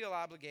have to feel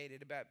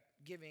obligated about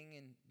giving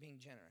and being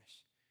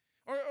generous.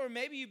 Or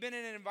maybe you've been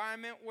in an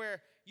environment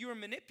where you were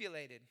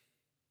manipulated.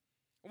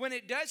 When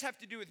it does have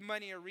to do with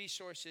money or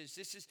resources,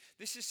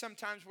 this is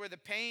sometimes where the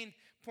pain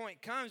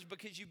point comes,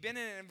 because you've been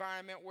in an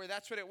environment where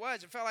that's what it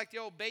was. It felt like the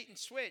old bait and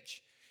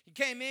switch. You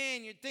came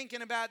in, you're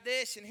thinking about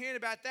this and hearing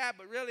about that,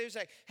 but really it was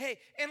like, hey,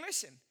 and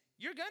listen,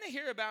 you're going to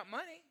hear about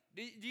money.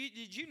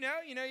 Did you know?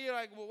 You know, you're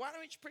like, well, why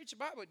don't you preach the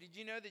Bible? Did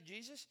you know that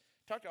Jesus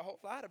talked a whole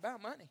lot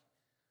about money?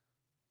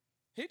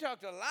 He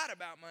talked a lot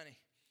about money.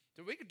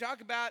 So we could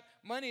talk about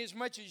money as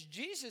much as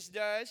Jesus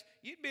does.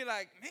 You'd be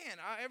like, man,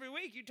 every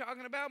week you're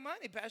talking about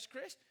money, Pastor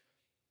Chris.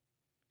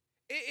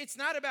 It's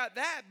not about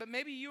that, but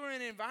maybe you were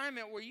in an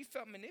environment where you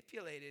felt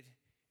manipulated.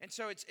 And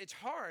so it's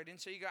hard.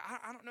 And so you go,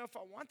 I don't know if I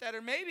want that.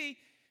 Or maybe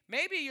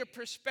your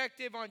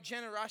perspective on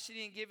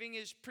generosity and giving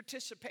is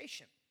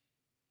participation.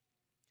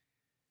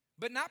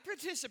 But not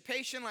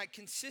participation like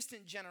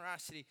consistent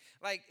generosity.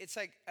 Like it's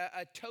like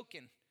a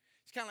token.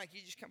 It's kind of like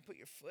you just come put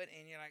your foot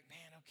in. You're like,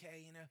 man,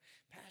 okay, you know,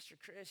 Pastor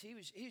Chris, he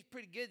was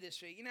pretty good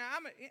this week. You know,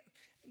 I'm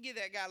give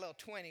that guy a little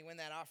 20 when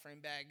that offering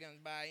bag comes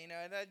by. You know,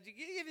 and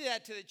give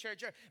that to the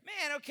church. Or,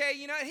 man, okay,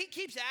 you know, he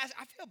keeps asking.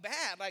 I feel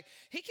bad. Like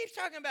he keeps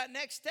talking about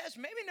next steps.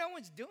 Maybe no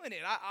one's doing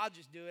it. I'll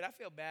just do it. I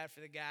feel bad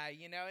for the guy.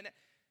 You know, and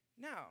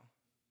no,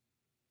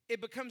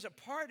 it becomes a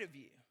part of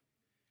you.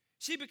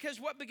 See, because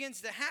what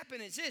begins to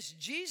happen is this: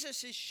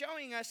 Jesus is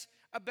showing us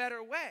a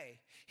better way.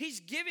 He's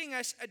giving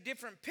us a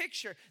different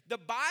picture. The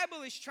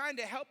Bible is trying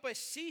to help us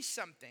see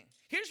something.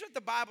 Here's what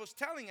the Bible's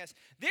telling us.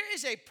 There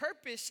is a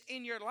purpose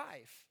in your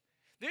life.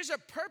 There's a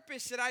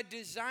purpose that I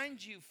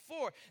designed you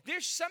for.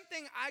 There's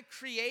something I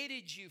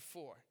created you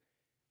for.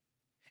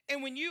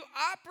 And when you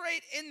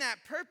operate in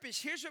that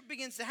purpose, here's what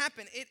begins to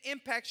happen. It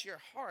impacts your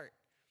heart.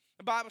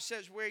 The Bible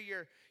says where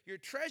your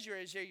treasure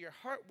is, there your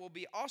heart will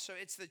be also.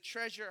 It's the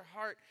treasure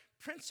heart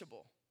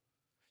principle.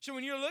 So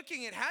when you're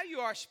looking at how you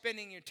are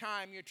spending your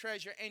time, your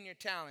treasure, and your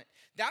talent,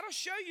 that'll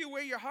show you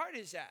where your heart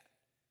is at.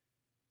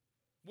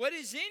 What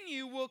is in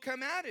you will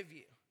come out of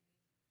you.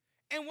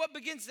 And what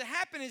begins to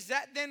happen is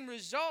that then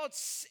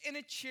results in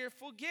a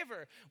cheerful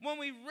giver. When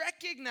we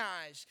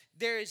recognize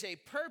there is a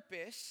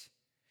purpose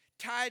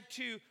tied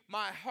to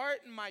my heart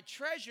and my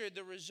treasure,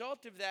 the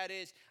result of that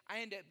is I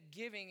end up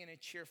giving in a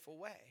cheerful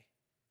way.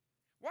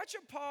 Watch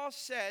what Paul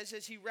says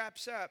as he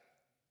wraps up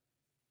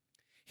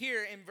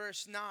here in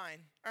verse 10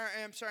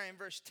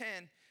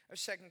 of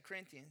 2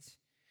 Corinthians.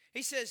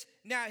 He says,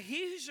 now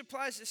he who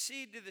supplies the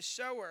seed to the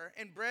sower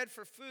and bread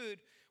for food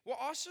will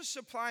also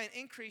supply and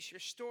increase your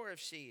store of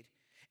seed,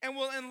 and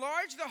will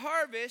enlarge the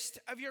harvest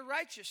of your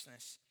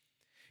righteousness.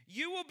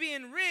 You will be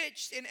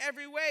enriched in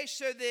every way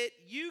so that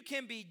you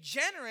can be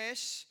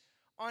generous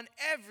on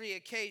every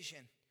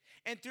occasion.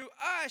 And through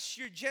us,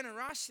 your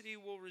generosity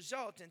will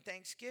result in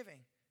thanksgiving.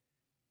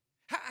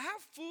 How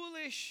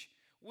foolish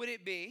would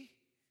it be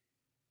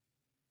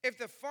if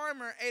the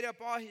farmer ate up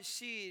all his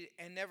seed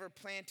and never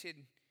planted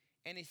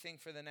anything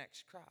for the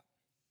next crop?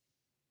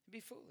 It'd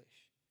be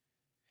foolish.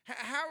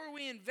 How are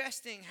we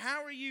investing?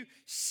 How are you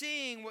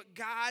seeing what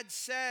God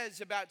says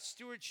about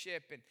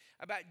stewardship and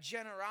about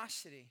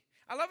generosity?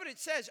 I love what it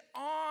says,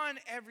 on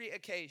every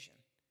occasion.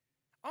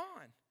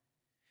 On.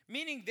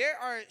 Meaning there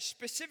are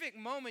specific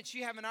moments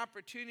you have an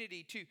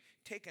opportunity to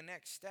take a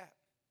next step.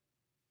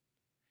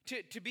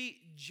 To be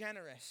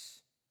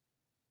generous.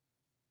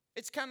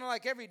 It's kind of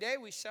like every day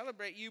we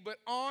celebrate you, but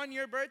on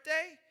your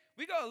birthday,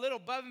 we go a little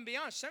above and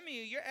beyond. Some of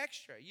you, you're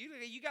extra.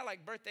 You got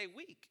like birthday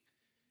week,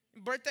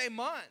 birthday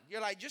month. You're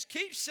like, just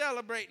keep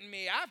celebrating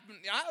me.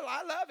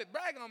 I love it.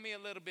 Brag on me a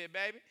little bit,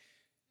 baby.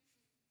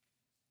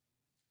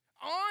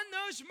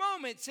 On those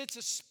moments, it's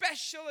a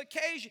special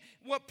occasion.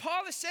 What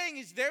Paul is saying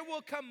is there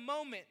will come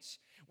moments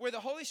where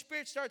the Holy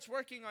Spirit starts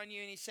working on you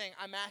and he's saying,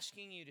 I'm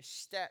asking you to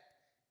step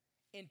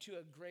into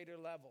a greater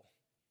level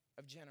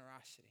of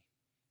generosity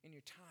in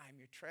your time,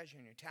 your treasure,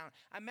 and your talent.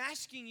 I'm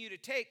asking you to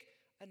take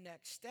a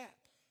next step.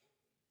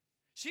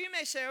 So you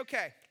may say,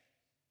 okay,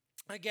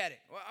 I get it.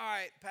 Well, all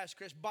right, Pastor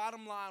Chris,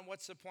 bottom line,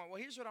 what's the point? Well,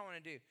 here's what I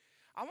want to do.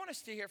 I want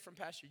us to hear from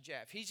Pastor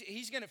Jeff.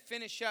 He's going to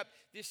finish up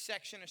this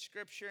section of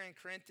Scripture in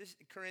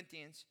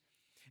Corinthians,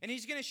 and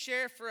he's going to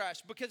share for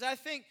us, because I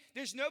think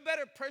there's no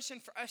better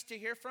person for us to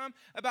hear from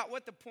about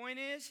what the point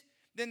is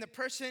than the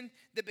person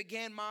that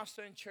began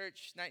Milestone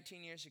Church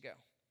 19 years ago.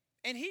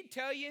 And he'd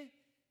tell you,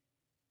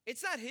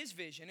 it's not his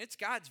vision, it's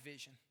God's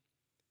vision.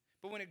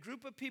 But when a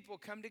group of people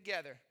come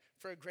together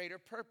for a greater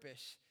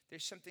purpose,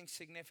 there's something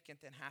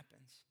significant that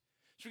happens.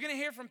 So we're going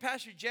to hear from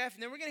Pastor Jeff,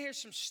 and then we're going to hear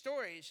some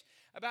stories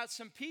about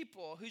some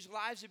people whose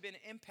lives have been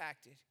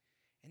impacted.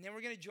 And then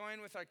we're going to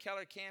join with our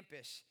Keller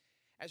campus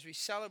as we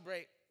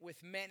celebrate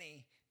with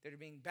many that are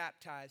being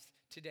baptized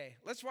today.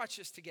 Let's watch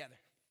this together.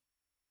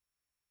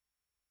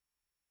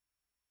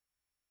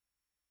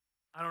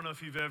 I don't know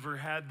if you've ever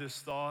had this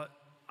thought.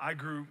 I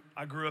grew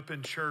up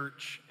in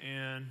church,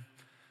 and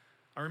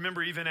I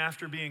remember even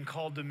after being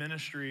called to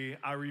ministry,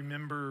 I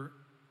remember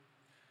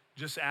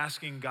just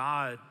asking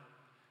God,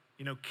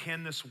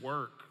 can this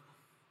work?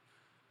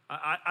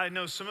 I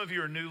know some of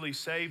you are newly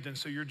saved, and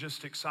so you're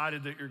just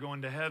excited that you're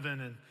going to heaven,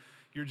 and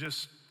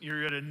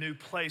you're at a new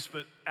place.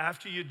 But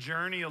after you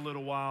journey a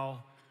little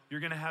while,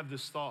 you're going to have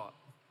this thought: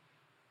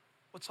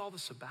 what's all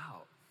this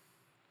about?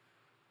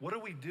 What are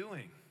we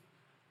doing?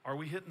 Are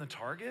we hitting the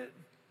target?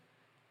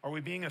 Are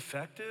we being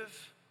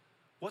effective?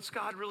 What's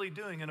God really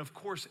doing? And of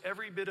course,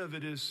 every bit of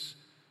it is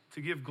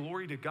to give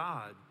glory to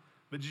God.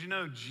 But did you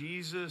know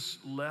Jesus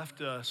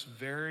left us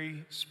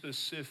very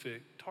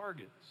specific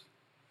targets?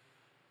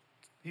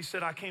 He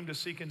said, I came to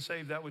seek and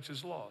save that which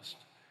is lost.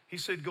 He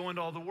said, go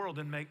into all the world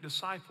and make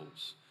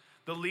disciples.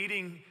 The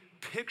leading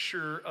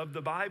picture of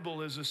the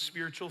Bible is a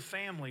spiritual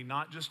family,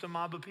 not just a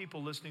mob of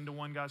people listening to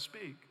one God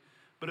speak,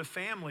 but a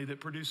family that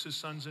produces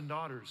sons and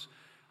daughters.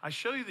 I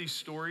show you these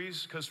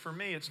stories because for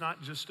me, it's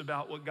not just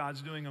about what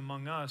God's doing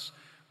among us,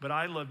 but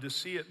I love to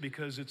see it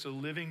because it's a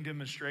living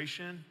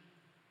demonstration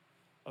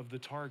of the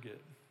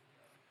target.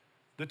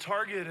 The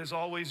target has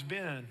always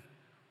been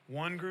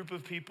one group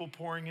of people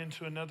pouring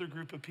into another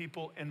group of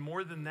people, and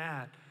more than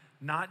that,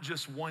 not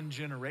just one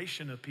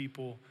generation of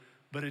people,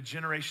 but a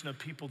generation of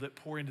people that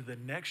pour into the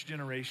next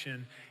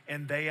generation,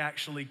 and they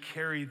actually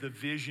carry the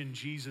vision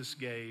Jesus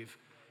gave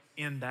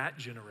in that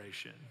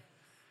generation.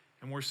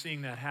 And we're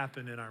seeing that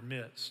happen in our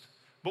midst.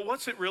 But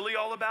what's it really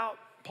all about?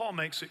 Paul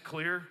makes it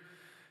clear.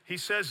 He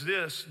says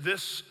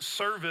this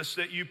service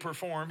that you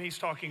perform, he's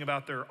talking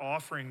about their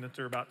offering that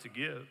they're about to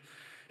give.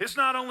 It's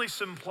not only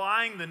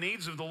supplying the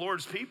needs of the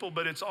Lord's people,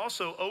 but it's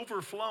also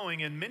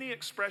overflowing in many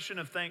expression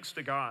of thanks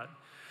to God.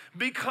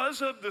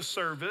 Because of the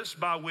service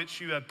by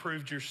which you have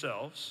proved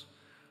yourselves,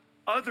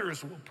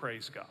 others will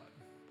praise God.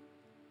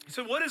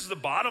 So what is the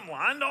bottom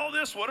line to all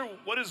this?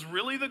 What is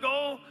really the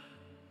goal?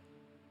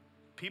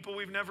 People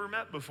we've never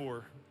met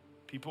before,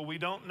 people we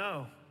don't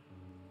know,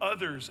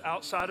 others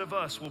outside of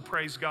us will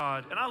praise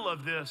God. And I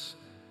love this.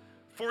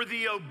 For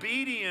the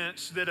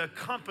obedience that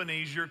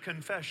accompanies your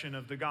confession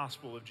of the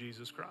gospel of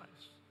Jesus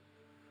Christ.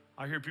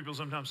 I hear people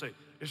sometimes say,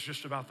 it's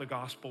just about the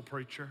gospel,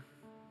 preacher.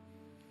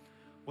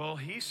 Well,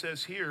 he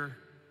says here,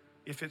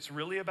 if it's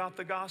really about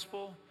the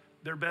gospel,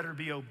 there better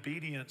be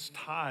obedience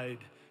tied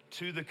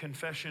to the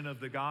confession of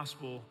the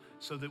gospel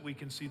so that we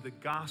can see the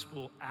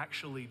gospel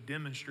actually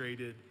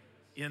demonstrated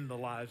in the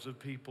lives of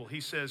people. He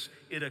says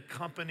it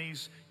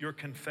accompanies your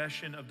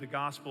confession of the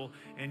gospel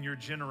and your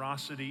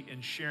generosity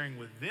in sharing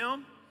with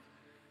them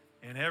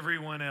and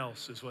everyone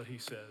else, is what he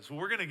says. Well,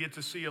 we're going to get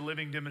to see a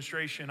living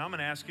demonstration. I'm going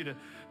to ask you to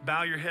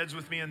bow your heads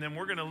with me, and then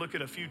we're going to look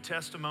at a few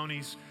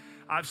testimonies.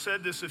 I've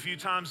said this a few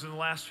times in the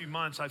last few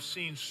months. I've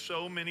seen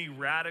so many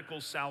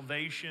radical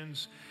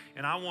salvations,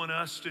 and I want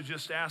us to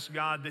just ask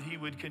God that he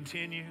would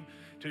continue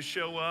to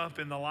show up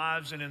in the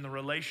lives and in the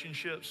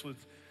relationships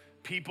with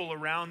people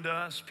around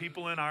us,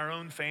 people in our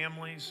own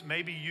families.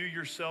 Maybe you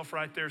yourself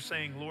right there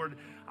saying, Lord,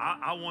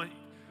 I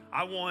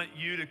want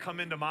you to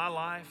come into my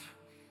life.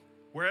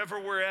 Wherever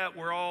we're at,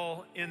 we're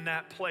all in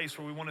that place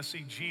where we want to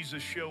see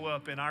Jesus show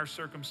up in our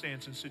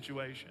circumstance and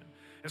situation.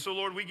 And so,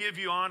 Lord, we give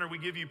you honor, we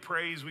give you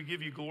praise, we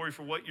give you glory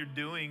for what you're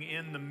doing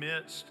in the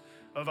midst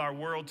of our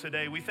world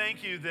today. We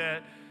thank you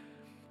that,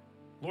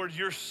 Lord,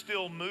 you're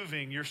still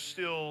moving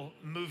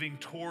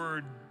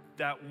toward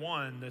that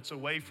one that's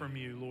away from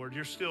you, Lord.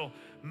 You're still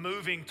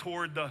moving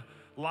toward the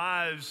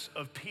lives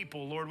of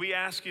people. Lord, we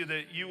ask you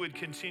that you would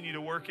continue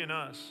to work in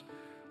us.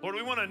 Lord,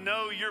 we want to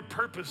know your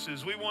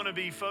purposes. We want to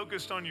be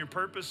focused on your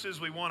purposes.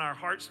 We want our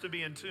hearts to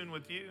be in tune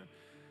with you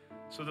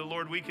so that,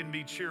 Lord, we can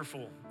be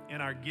cheerful in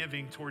our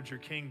giving towards your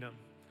kingdom.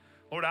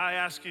 Lord, I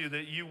ask you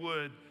that you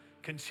would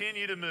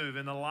continue to move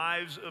in the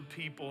lives of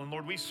people. And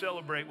Lord, we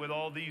celebrate with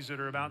all these that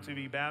are about to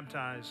be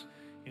baptized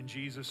in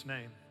Jesus'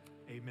 name.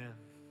 Amen.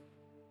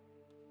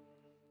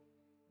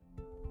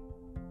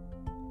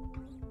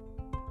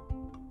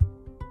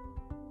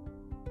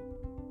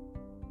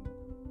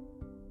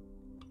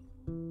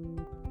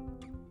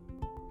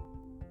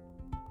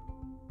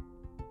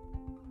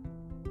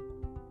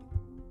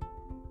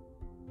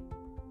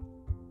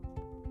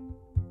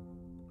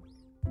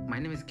 My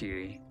name is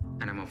Giri,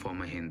 and I'm a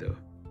former Hindu.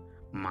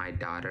 My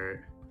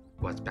daughter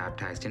was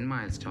baptized in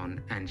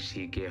Milestone, and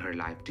she gave her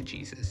life to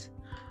Jesus.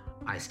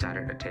 I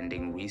started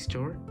attending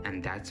Restore,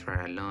 and that's where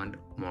I learned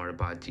more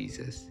about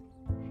Jesus.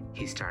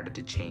 He started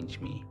to change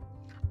me.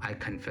 I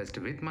confessed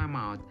with my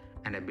mouth,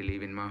 and I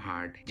believe in my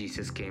heart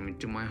Jesus came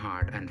into my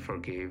heart and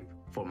forgave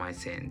for my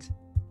sins.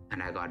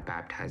 and I got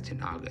baptized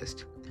in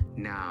August.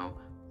 Now,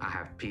 I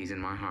have peace in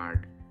my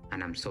heart,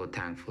 and I'm so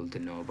thankful to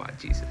know about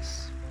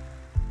Jesus.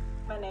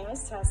 My name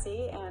is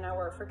Tessie, and I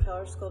work for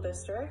Keller School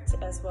District,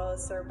 as well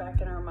as serve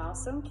back in our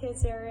Milestone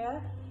Kids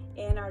area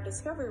in our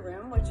Discovery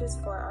Room, which is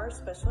for our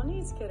special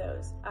needs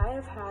kiddos. I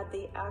have had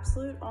the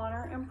absolute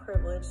honor and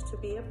privilege to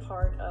be a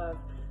part of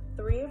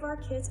 3 of our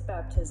kids'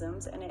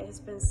 baptisms, and it has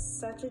been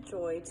such a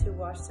joy to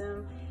watch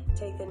them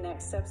take the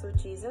next steps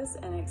with Jesus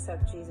and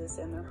accept Jesus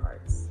in their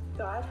hearts.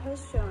 God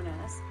has shown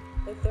us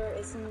that there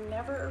is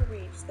never a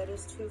reach that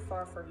is too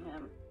far for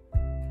Him.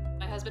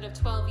 My husband of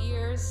 12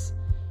 years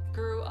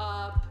grew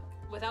up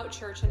without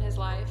church in his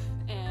life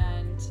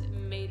and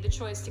made the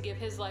choice to give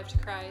his life to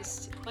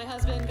Christ. My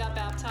husband got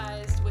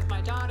baptized with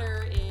my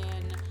daughter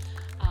in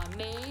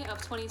May of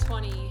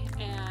 2020,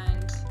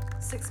 and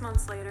 6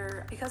 months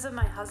later, because of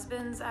my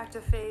husband's act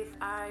of faith,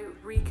 I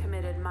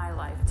recommitted my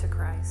life to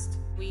Christ.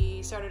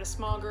 We started a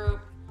small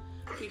group.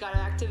 We got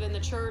active in the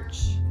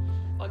church.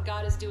 What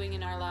God is doing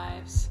in our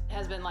lives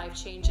has been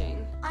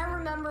life-changing. I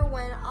remember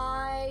when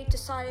I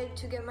decided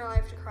to give my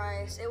life to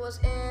Christ. It was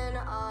in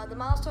the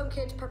Milestone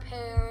Kids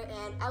Prepare,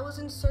 and I was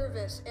in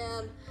service,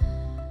 and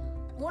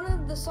one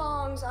of the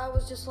songs I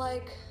was just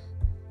like,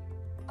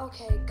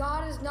 okay,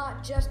 God is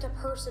not just a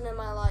person in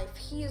my life.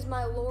 He is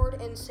my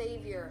Lord and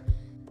Savior.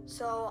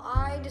 So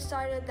I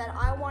decided that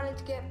I wanted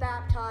to get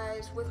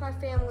baptized with my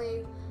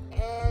family,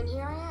 and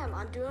here I am.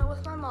 I'm doing it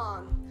with my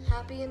mom.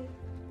 Happy and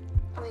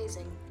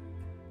amazing.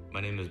 My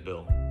name is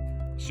Bill.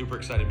 Super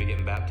excited to be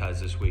getting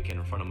baptized this weekend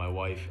in front of my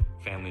wife,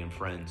 family, and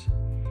friends.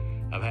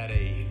 I've had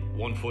a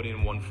 1 foot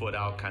in, 1 foot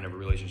out kind of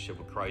relationship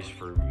with Christ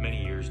for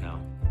many years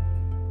now.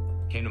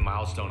 Came to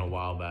Milestone a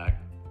while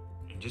back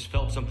and just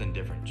felt something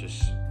different.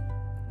 Just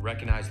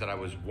recognized that I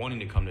was wanting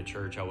to come to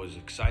church. I was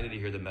excited to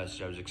hear the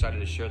message. I was excited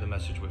to share the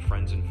message with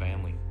friends and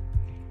family.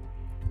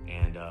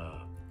 And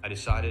I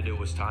decided it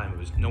was time. It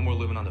was no more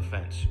living on the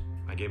fence.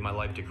 I gave my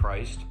life to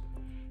Christ.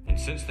 And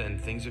since then,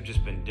 things have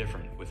just been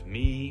different with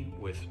me,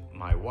 with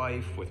my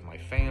wife, with my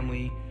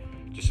family,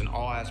 just in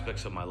all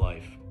aspects of my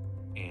life.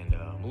 And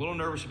I'm a little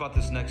nervous about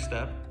this next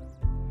step,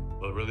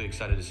 but really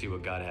excited to see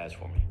what God has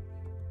for me.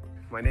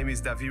 My name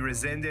is David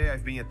Rezende.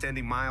 I've been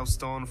attending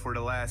Milestone for the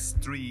last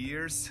 3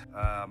 years.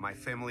 My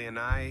family and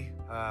I,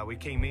 we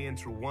came in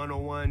through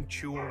 101,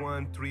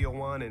 201,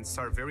 301, and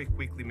started very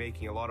quickly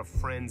making a lot of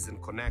friends and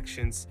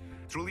connections,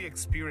 truly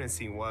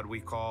experiencing what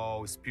we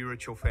call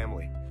spiritual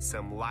family.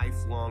 Some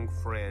lifelong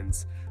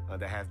friends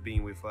that have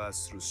been with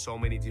us through so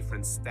many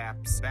different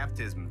steps.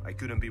 Baptism, I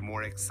couldn't be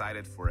more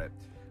excited for it.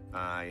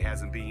 It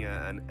hasn't been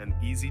an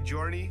easy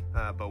journey,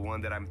 but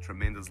one that I'm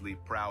tremendously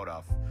proud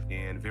of.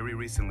 And very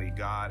recently,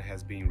 God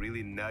has been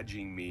really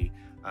nudging me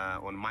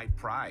on my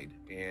pride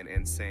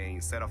and saying,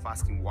 instead of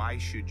asking, why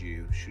should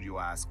you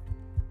ask,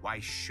 why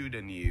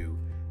shouldn't you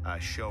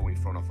show in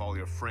front of all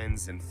your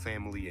friends and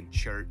family and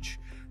church,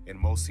 and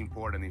most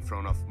important, in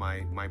front of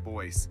my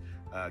boys,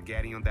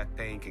 getting on that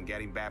tank and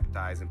getting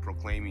baptized and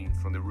proclaiming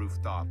from the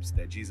rooftops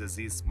that Jesus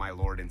is my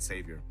Lord and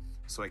Savior.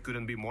 So I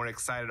couldn't be more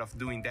excited of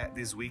doing that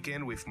this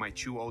weekend with my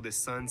 2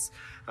 oldest sons,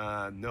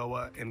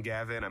 Noah and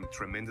Gavin. I'm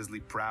tremendously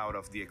proud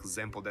of the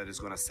example that is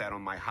going to set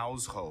on my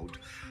household,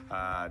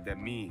 that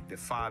me, the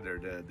father,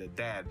 the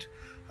dad,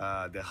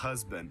 the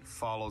husband,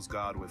 follows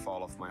God with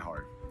all of my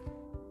heart.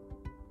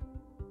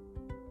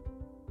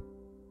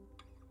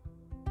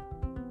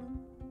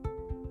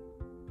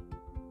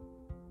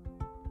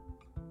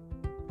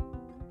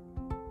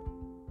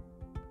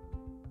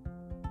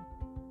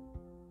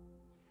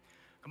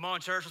 Come on,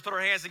 church, let's put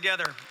our hands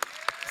together.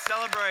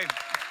 Celebrate.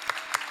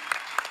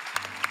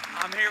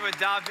 I'm here with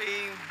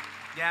Davi,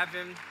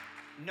 Gavin,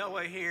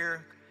 Noah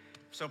here.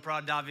 So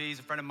proud Davi, he's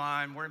a friend of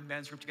mine. We're in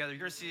men's group together. You're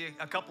gonna see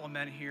a couple of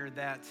men here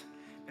that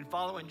have been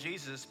following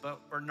Jesus,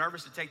 but are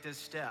nervous to take this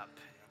step.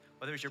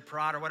 Whether it's your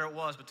pride or whatever it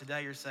was, but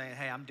today you're saying,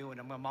 hey, I'm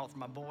gonna model for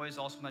my boys,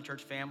 also my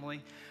church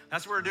family.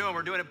 That's what we're doing.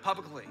 We're doing it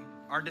publicly.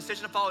 Our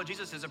decision to follow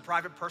Jesus is a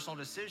private, personal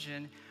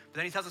decision, but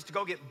then he tells us to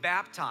go get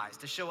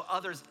baptized, to show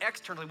others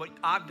externally what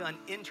I've done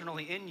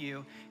internally in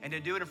you, and to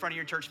do it in front of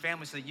your church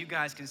family so that you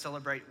guys can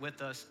celebrate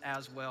with us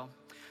as well.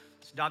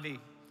 So Davi,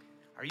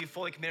 are you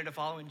fully committed to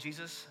following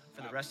Jesus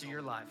for the rest of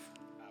your life?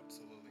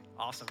 Absolutely.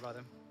 Awesome,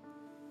 brother.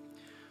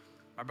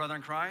 My brother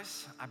in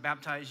Christ, I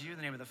baptize you in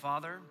the name of the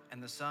Father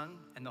and the Son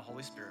and the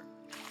Holy Spirit.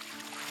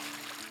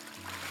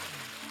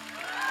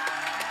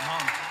 Come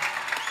on.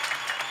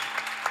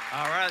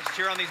 All right, let's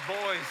cheer on these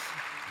boys.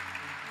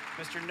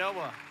 Mr.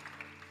 Noah,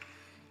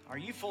 are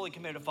you fully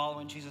committed to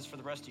following Jesus for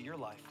the rest of your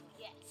life?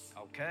 Yes.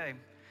 Okay.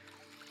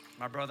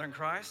 My brother in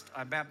Christ,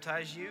 I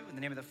baptize you in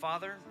the name of the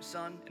Father,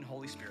 Son, and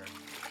Holy Spirit.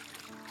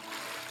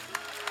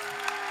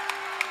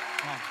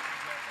 Come on.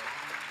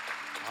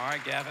 All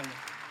right, Gavin.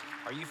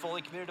 Are you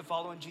fully committed to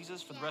following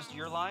Jesus for the rest of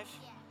your life?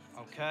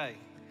 Okay.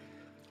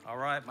 All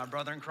right, my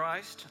brother in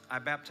Christ, I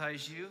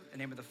baptize you in the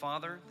name of the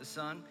Father, the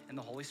Son, and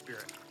the Holy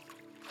Spirit.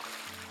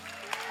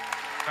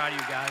 Proud of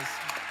you guys.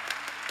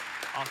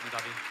 Awesome,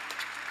 Davi.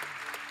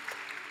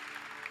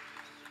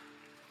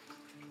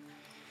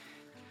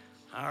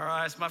 All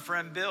right, it's my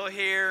friend Bill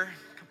here.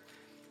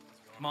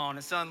 Come on,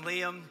 his son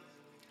Liam.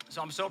 So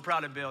I'm so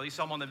proud of Bill. You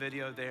saw him on the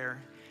video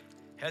there.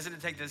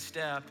 Hesitant to take this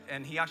step,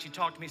 and he actually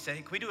talked to me and said,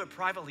 hey, can we do it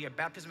privately, a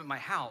baptism at my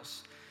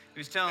house? He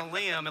was telling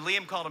Liam, and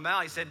Liam called him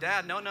out. He said,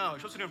 Dad, no, you're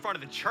supposed to do it in front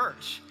of the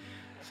church.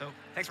 So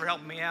thanks for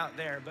helping me out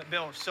there. But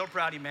Bill, so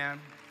proud of you,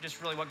 man.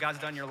 Just really what God's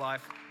done in your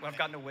life, what I've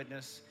gotten to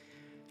witness.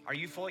 Are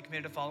you fully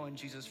committed to following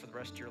Jesus for the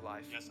rest of your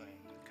life? Yes, I am.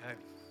 Okay.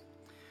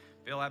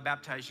 Bill, I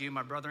baptize you,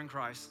 my brother in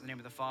Christ, in the name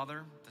of the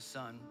Father, the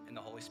Son, and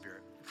the Holy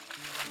Spirit.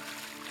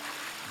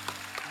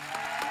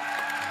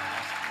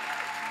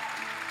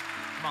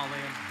 Come on,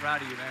 Liam.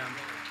 Proud of you, man.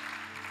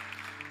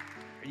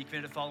 Are you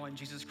committed to following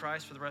Jesus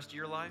Christ for the rest of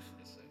your life?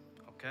 Yes, sir.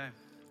 Okay.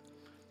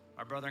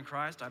 My brother in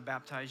Christ, I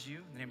baptize you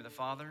in the name of the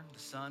Father, the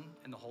Son,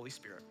 and the Holy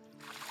Spirit.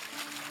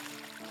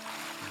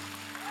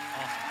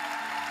 Awesome.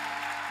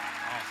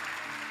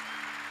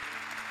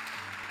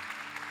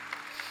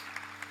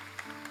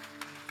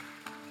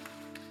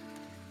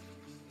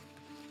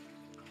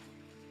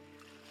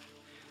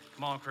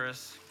 Come on,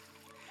 Chris.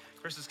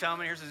 Chris is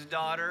coming. Here's his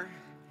daughter.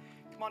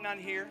 Come on down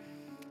here.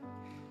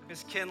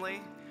 Miss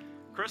Kinley.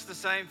 Chris, the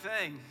same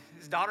thing.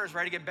 His daughter's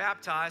ready to get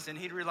baptized, and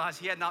he realized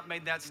he had not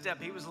made that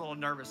step. He was a little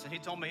nervous, and he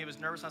told me he was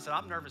nervous. I said,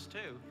 I'm nervous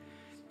too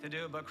to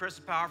do it. But Chris,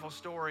 a powerful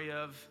story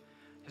of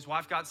his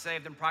wife got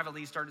saved, and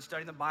privately he started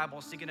studying the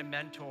Bible, seeking a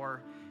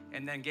mentor,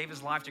 and then gave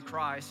his life to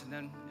Christ. And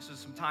then this was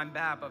some time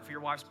back, but for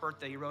your wife's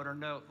birthday, you wrote her a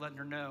note letting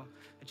her know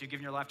that you've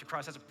given your life to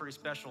Christ. That's a pretty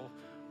special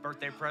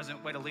birthday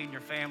present, way to lead in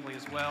your family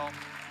as well.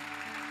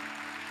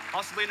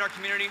 Also leading our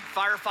community,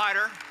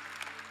 firefighter.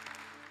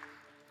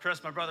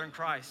 Chris, my brother in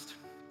Christ,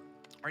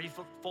 are you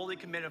fully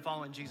committed to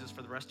following Jesus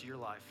for the rest of your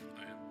life?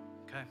 I am.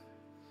 Okay.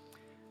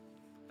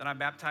 Then I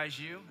baptize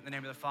you in the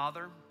name of the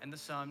Father, and the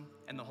Son,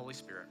 and the Holy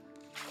Spirit.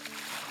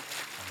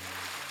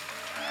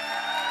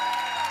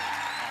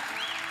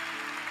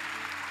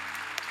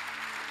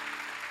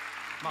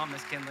 Come on,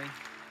 Miss Kinley.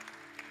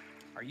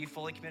 Are you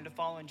fully committed to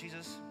following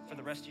Jesus for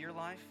the rest of your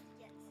life?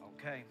 Yes.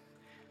 Okay.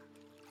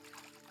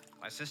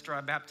 My sister, I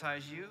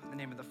baptize you in the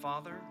name of the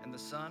Father, and the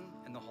Son,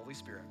 and the Holy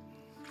Spirit.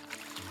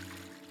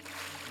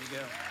 There you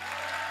go.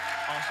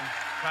 Awesome.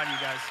 Proud of you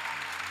guys.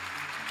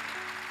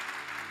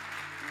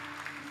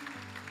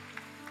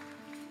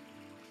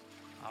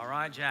 All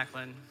right,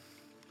 Jacqueline.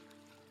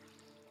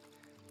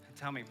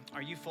 Tell me,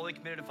 are you fully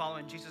committed to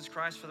following Jesus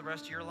Christ for the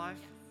rest of your life?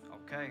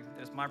 Okay.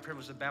 It is my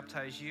privilege to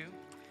baptize you,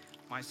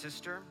 my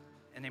sister,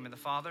 in the name of the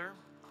Father.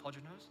 Hold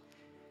your nose.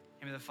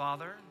 In the name of the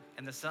Father,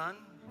 and the Son,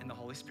 and the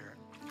Holy Spirit.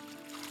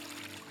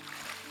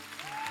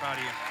 Proud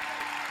of you.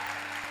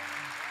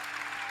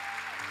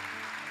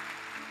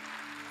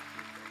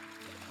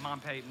 Mom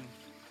Peyton,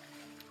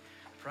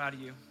 proud of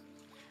you.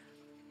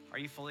 Are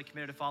you fully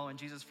committed to following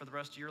Jesus for the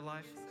rest of your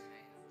life?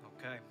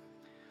 Okay.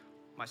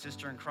 My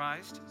sister in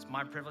Christ, it's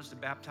my privilege to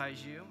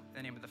baptize you in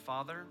the name of the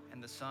Father,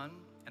 and the Son,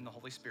 and the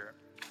Holy Spirit.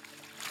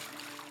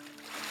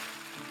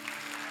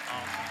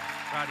 Awesome.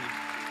 Proud of you.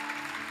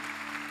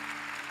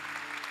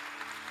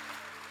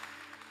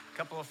 A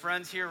couple of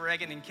friends here,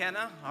 Reagan and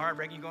Kenna. All right,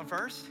 Reagan, you going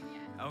first?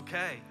 Yeah.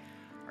 Okay.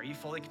 Are you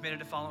fully committed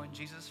to following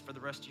Jesus for the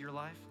rest of your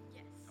life?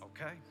 Yes.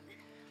 Okay.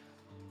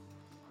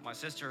 My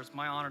sister, it's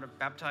my honor to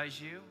baptize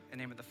you in the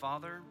name of the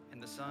Father,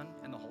 and the Son,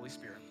 and the Holy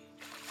Spirit.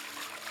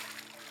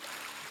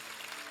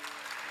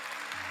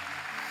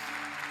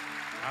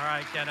 All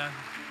right, Kenna.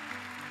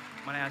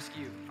 I'm going to ask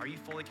you, are you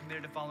fully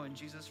committed to following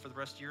Jesus for the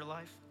rest of your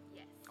life?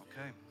 Yes.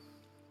 Okay.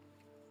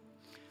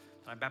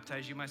 I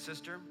baptize you, my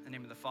sister, in the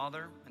name of the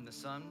Father, and the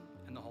Son,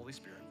 and the Holy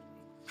Spirit.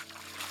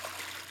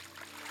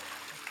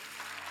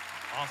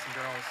 Awesome,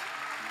 girls.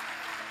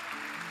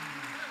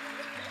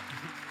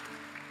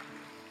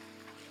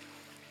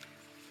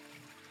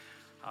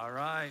 All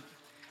right.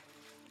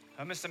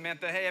 Miss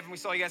Samantha, hey, Evan, we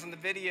saw you guys in the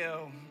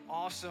video.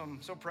 Awesome.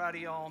 So proud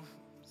of y'all.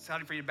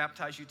 Excited for you to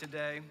baptize you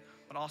today.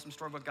 What an awesome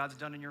story of what God's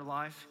done in your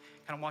life.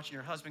 Kind of watching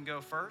your husband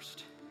go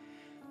first.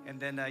 And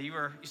then you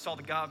saw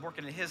the God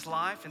working in his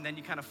life, and then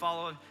you kind of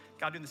followed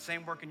God doing the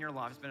same work in your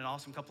life. It's been an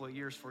awesome couple of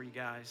years for you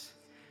guys.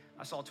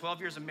 I saw 12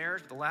 years of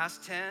marriage, but the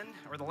last 10,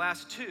 or the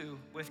last 2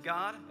 with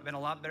God have been a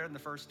lot better than the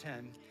first 10.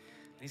 And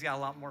he's got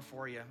a lot more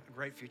for you, a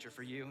great future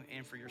for you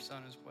and for your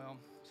son as well.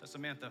 So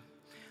Samantha,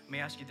 let me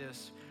ask you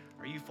this.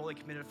 Are you fully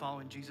committed to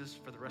following Jesus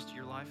for the rest of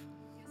your life?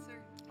 Yes, sir.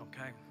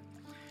 Okay.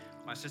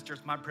 My sister,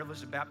 it's my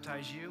privilege to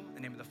baptize you in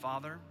the name of the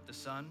Father, the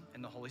Son,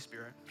 and the Holy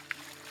Spirit.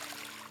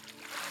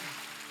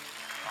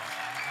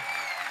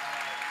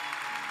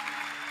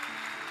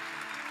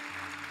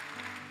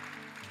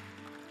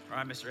 All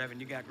right, Mr. Evan,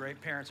 you got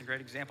great parents and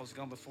great examples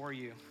going before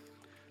you,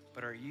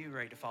 but are you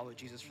ready to follow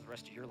Jesus for the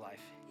rest of your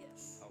life?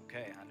 Yes.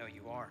 Okay, I know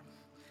you are.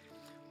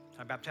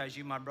 I baptize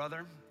you, my brother,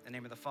 in the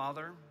name of the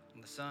Father,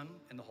 and the Son,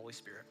 and the Holy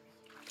Spirit.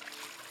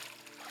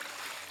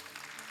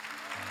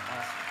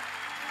 Awesome.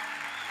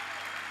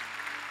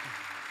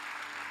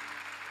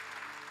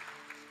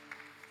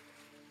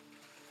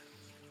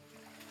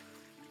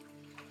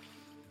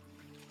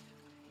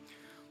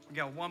 We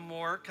got one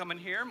more coming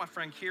here. My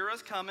friend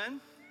Kira's coming.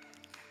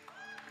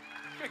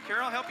 Okay,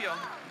 Kira, I'll help you.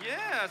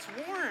 Yeah, it's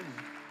Warren.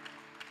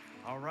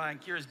 All right,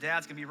 Kira's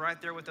dad's gonna be right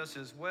there with us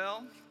as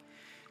well.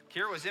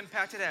 Kira was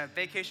impacted at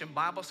Vacation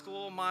Bible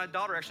School. My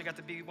daughter actually got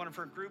to be one of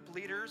her group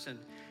leaders,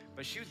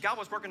 but God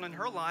was working in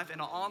her life in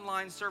an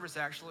online service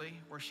actually,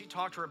 where she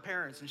talked to her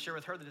parents and shared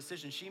with her the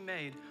decision she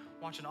made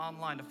watching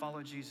online to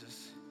follow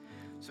Jesus.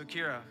 So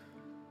Kira,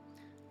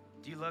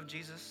 do you love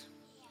Jesus?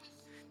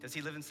 Does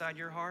he live inside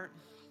your heart?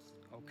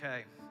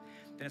 Okay,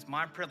 then it's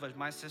my privilege,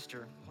 my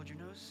sister, hold your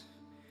nose,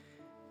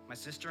 my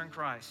sister in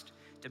Christ,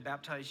 to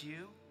baptize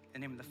you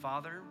in the name of the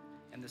Father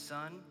and the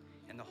Son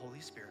and the Holy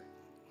Spirit.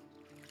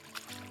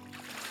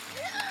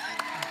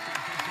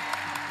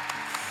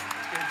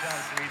 Good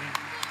job, sweetie.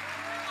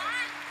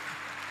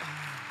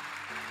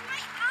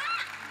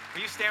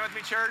 Will you stand with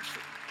me, church?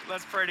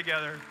 Let's pray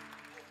together.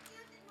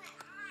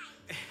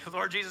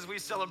 Lord Jesus, we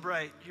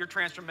celebrate your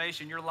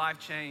transformation, your life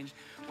change.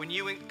 When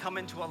you come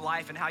into a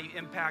life and how you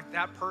impact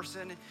that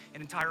person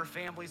and entire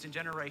families and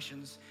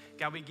generations,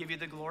 God, we give you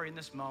the glory in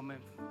this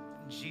moment.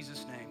 In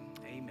Jesus' name,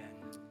 amen.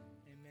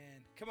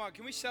 Amen. Come on,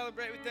 can we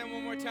celebrate with them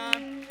one more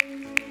time?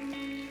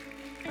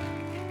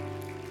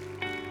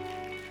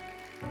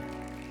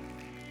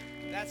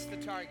 That's the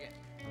target.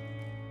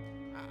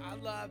 I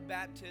love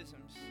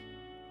baptisms.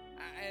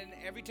 And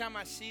every time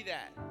I see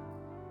that,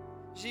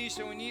 see,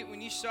 so when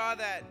you saw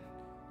that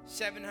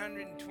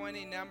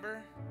 720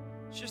 number,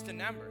 it's just a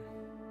number.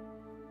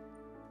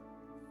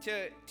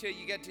 Till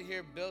you get to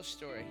hear Bill's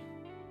story,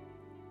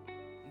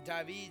 and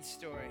David's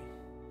story,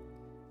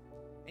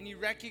 and you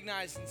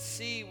recognize and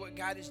see what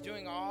God is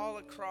doing all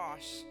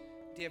across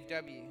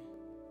DFW.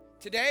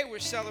 Today we're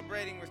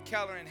celebrating with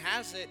Keller and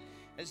Hazlitt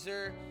as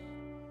they're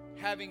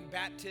having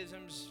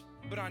baptisms,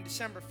 but on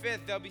December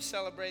 5th they'll be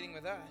celebrating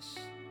with us.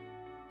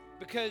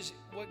 Because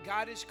what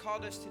God has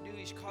called us to do,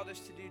 he's called us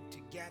to do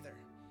together,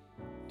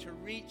 to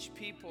reach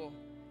people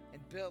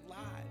and build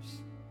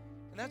lives.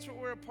 And that's what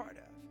we're a part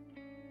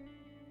of.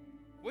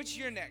 What's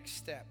your next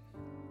step?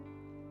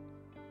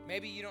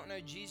 Maybe you don't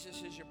know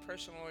Jesus as your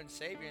personal Lord and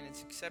Savior, and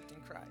it's accepting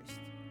Christ.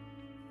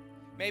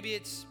 Maybe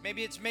it's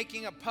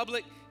making a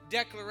public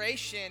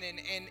declaration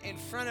in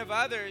front of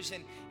others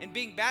and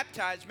being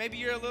baptized. Maybe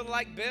you're a little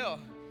like Bill.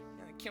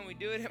 Can we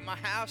do it at my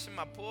house, in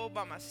my pool,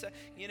 by myself?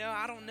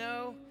 I don't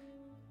know.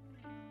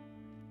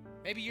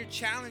 Maybe you're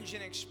challenged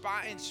and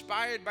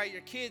inspired by your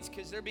kids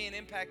because they're being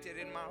impacted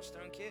in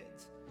Milestone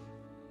Kids.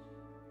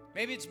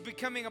 Maybe it's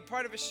becoming a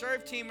part of a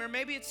serve team, or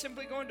maybe it's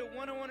simply going to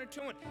 101 or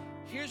 201.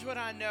 Here's what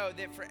I know,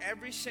 that for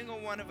every single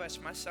one of us,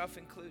 myself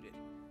included,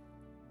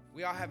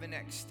 we all have a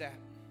next step.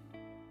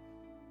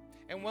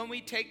 And when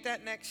we take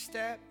that next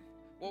step,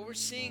 what we're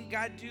seeing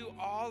God do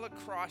all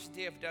across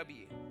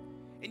DFW.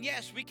 And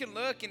yes, we can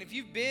look, and if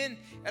you've been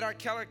at our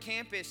Keller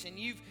campus and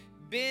you've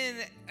been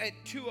at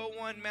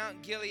 201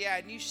 Mount Gilead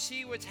and you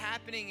see what's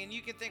happening, and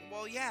you can think,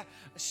 well, yeah,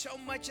 so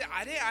much.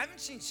 I haven't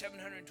seen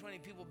 720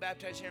 people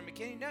baptized here in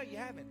McKinney. No, you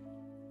haven't.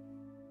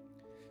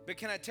 But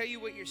can I tell you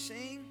what you're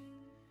seeing?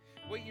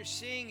 What you're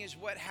seeing is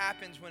what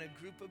happens when a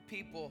group of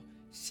people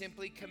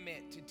simply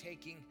commit to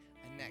taking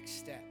a next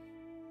step.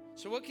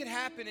 So what could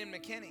happen in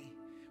McKinney?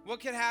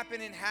 What could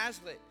happen in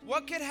Hazlitt?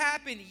 What could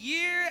happen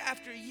year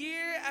after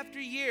year after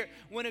year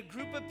when a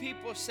group of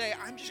people say,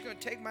 I'm just going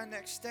to take my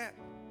next step.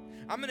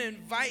 I'm going to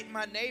invite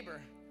my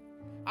neighbor.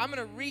 I'm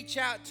going to reach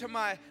out to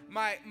my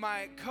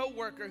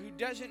coworker who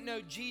doesn't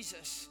know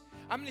Jesus.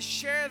 I'm going to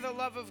share the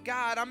love of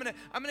God. I'm going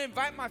to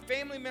invite my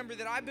family member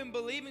that I've been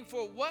believing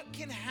for. What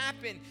can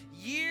happen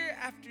year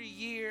after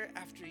year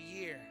after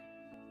year?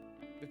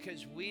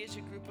 Because we as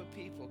a group of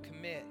people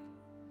commit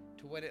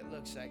to what it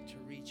looks like to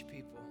reach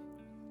people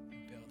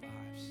and build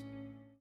lives.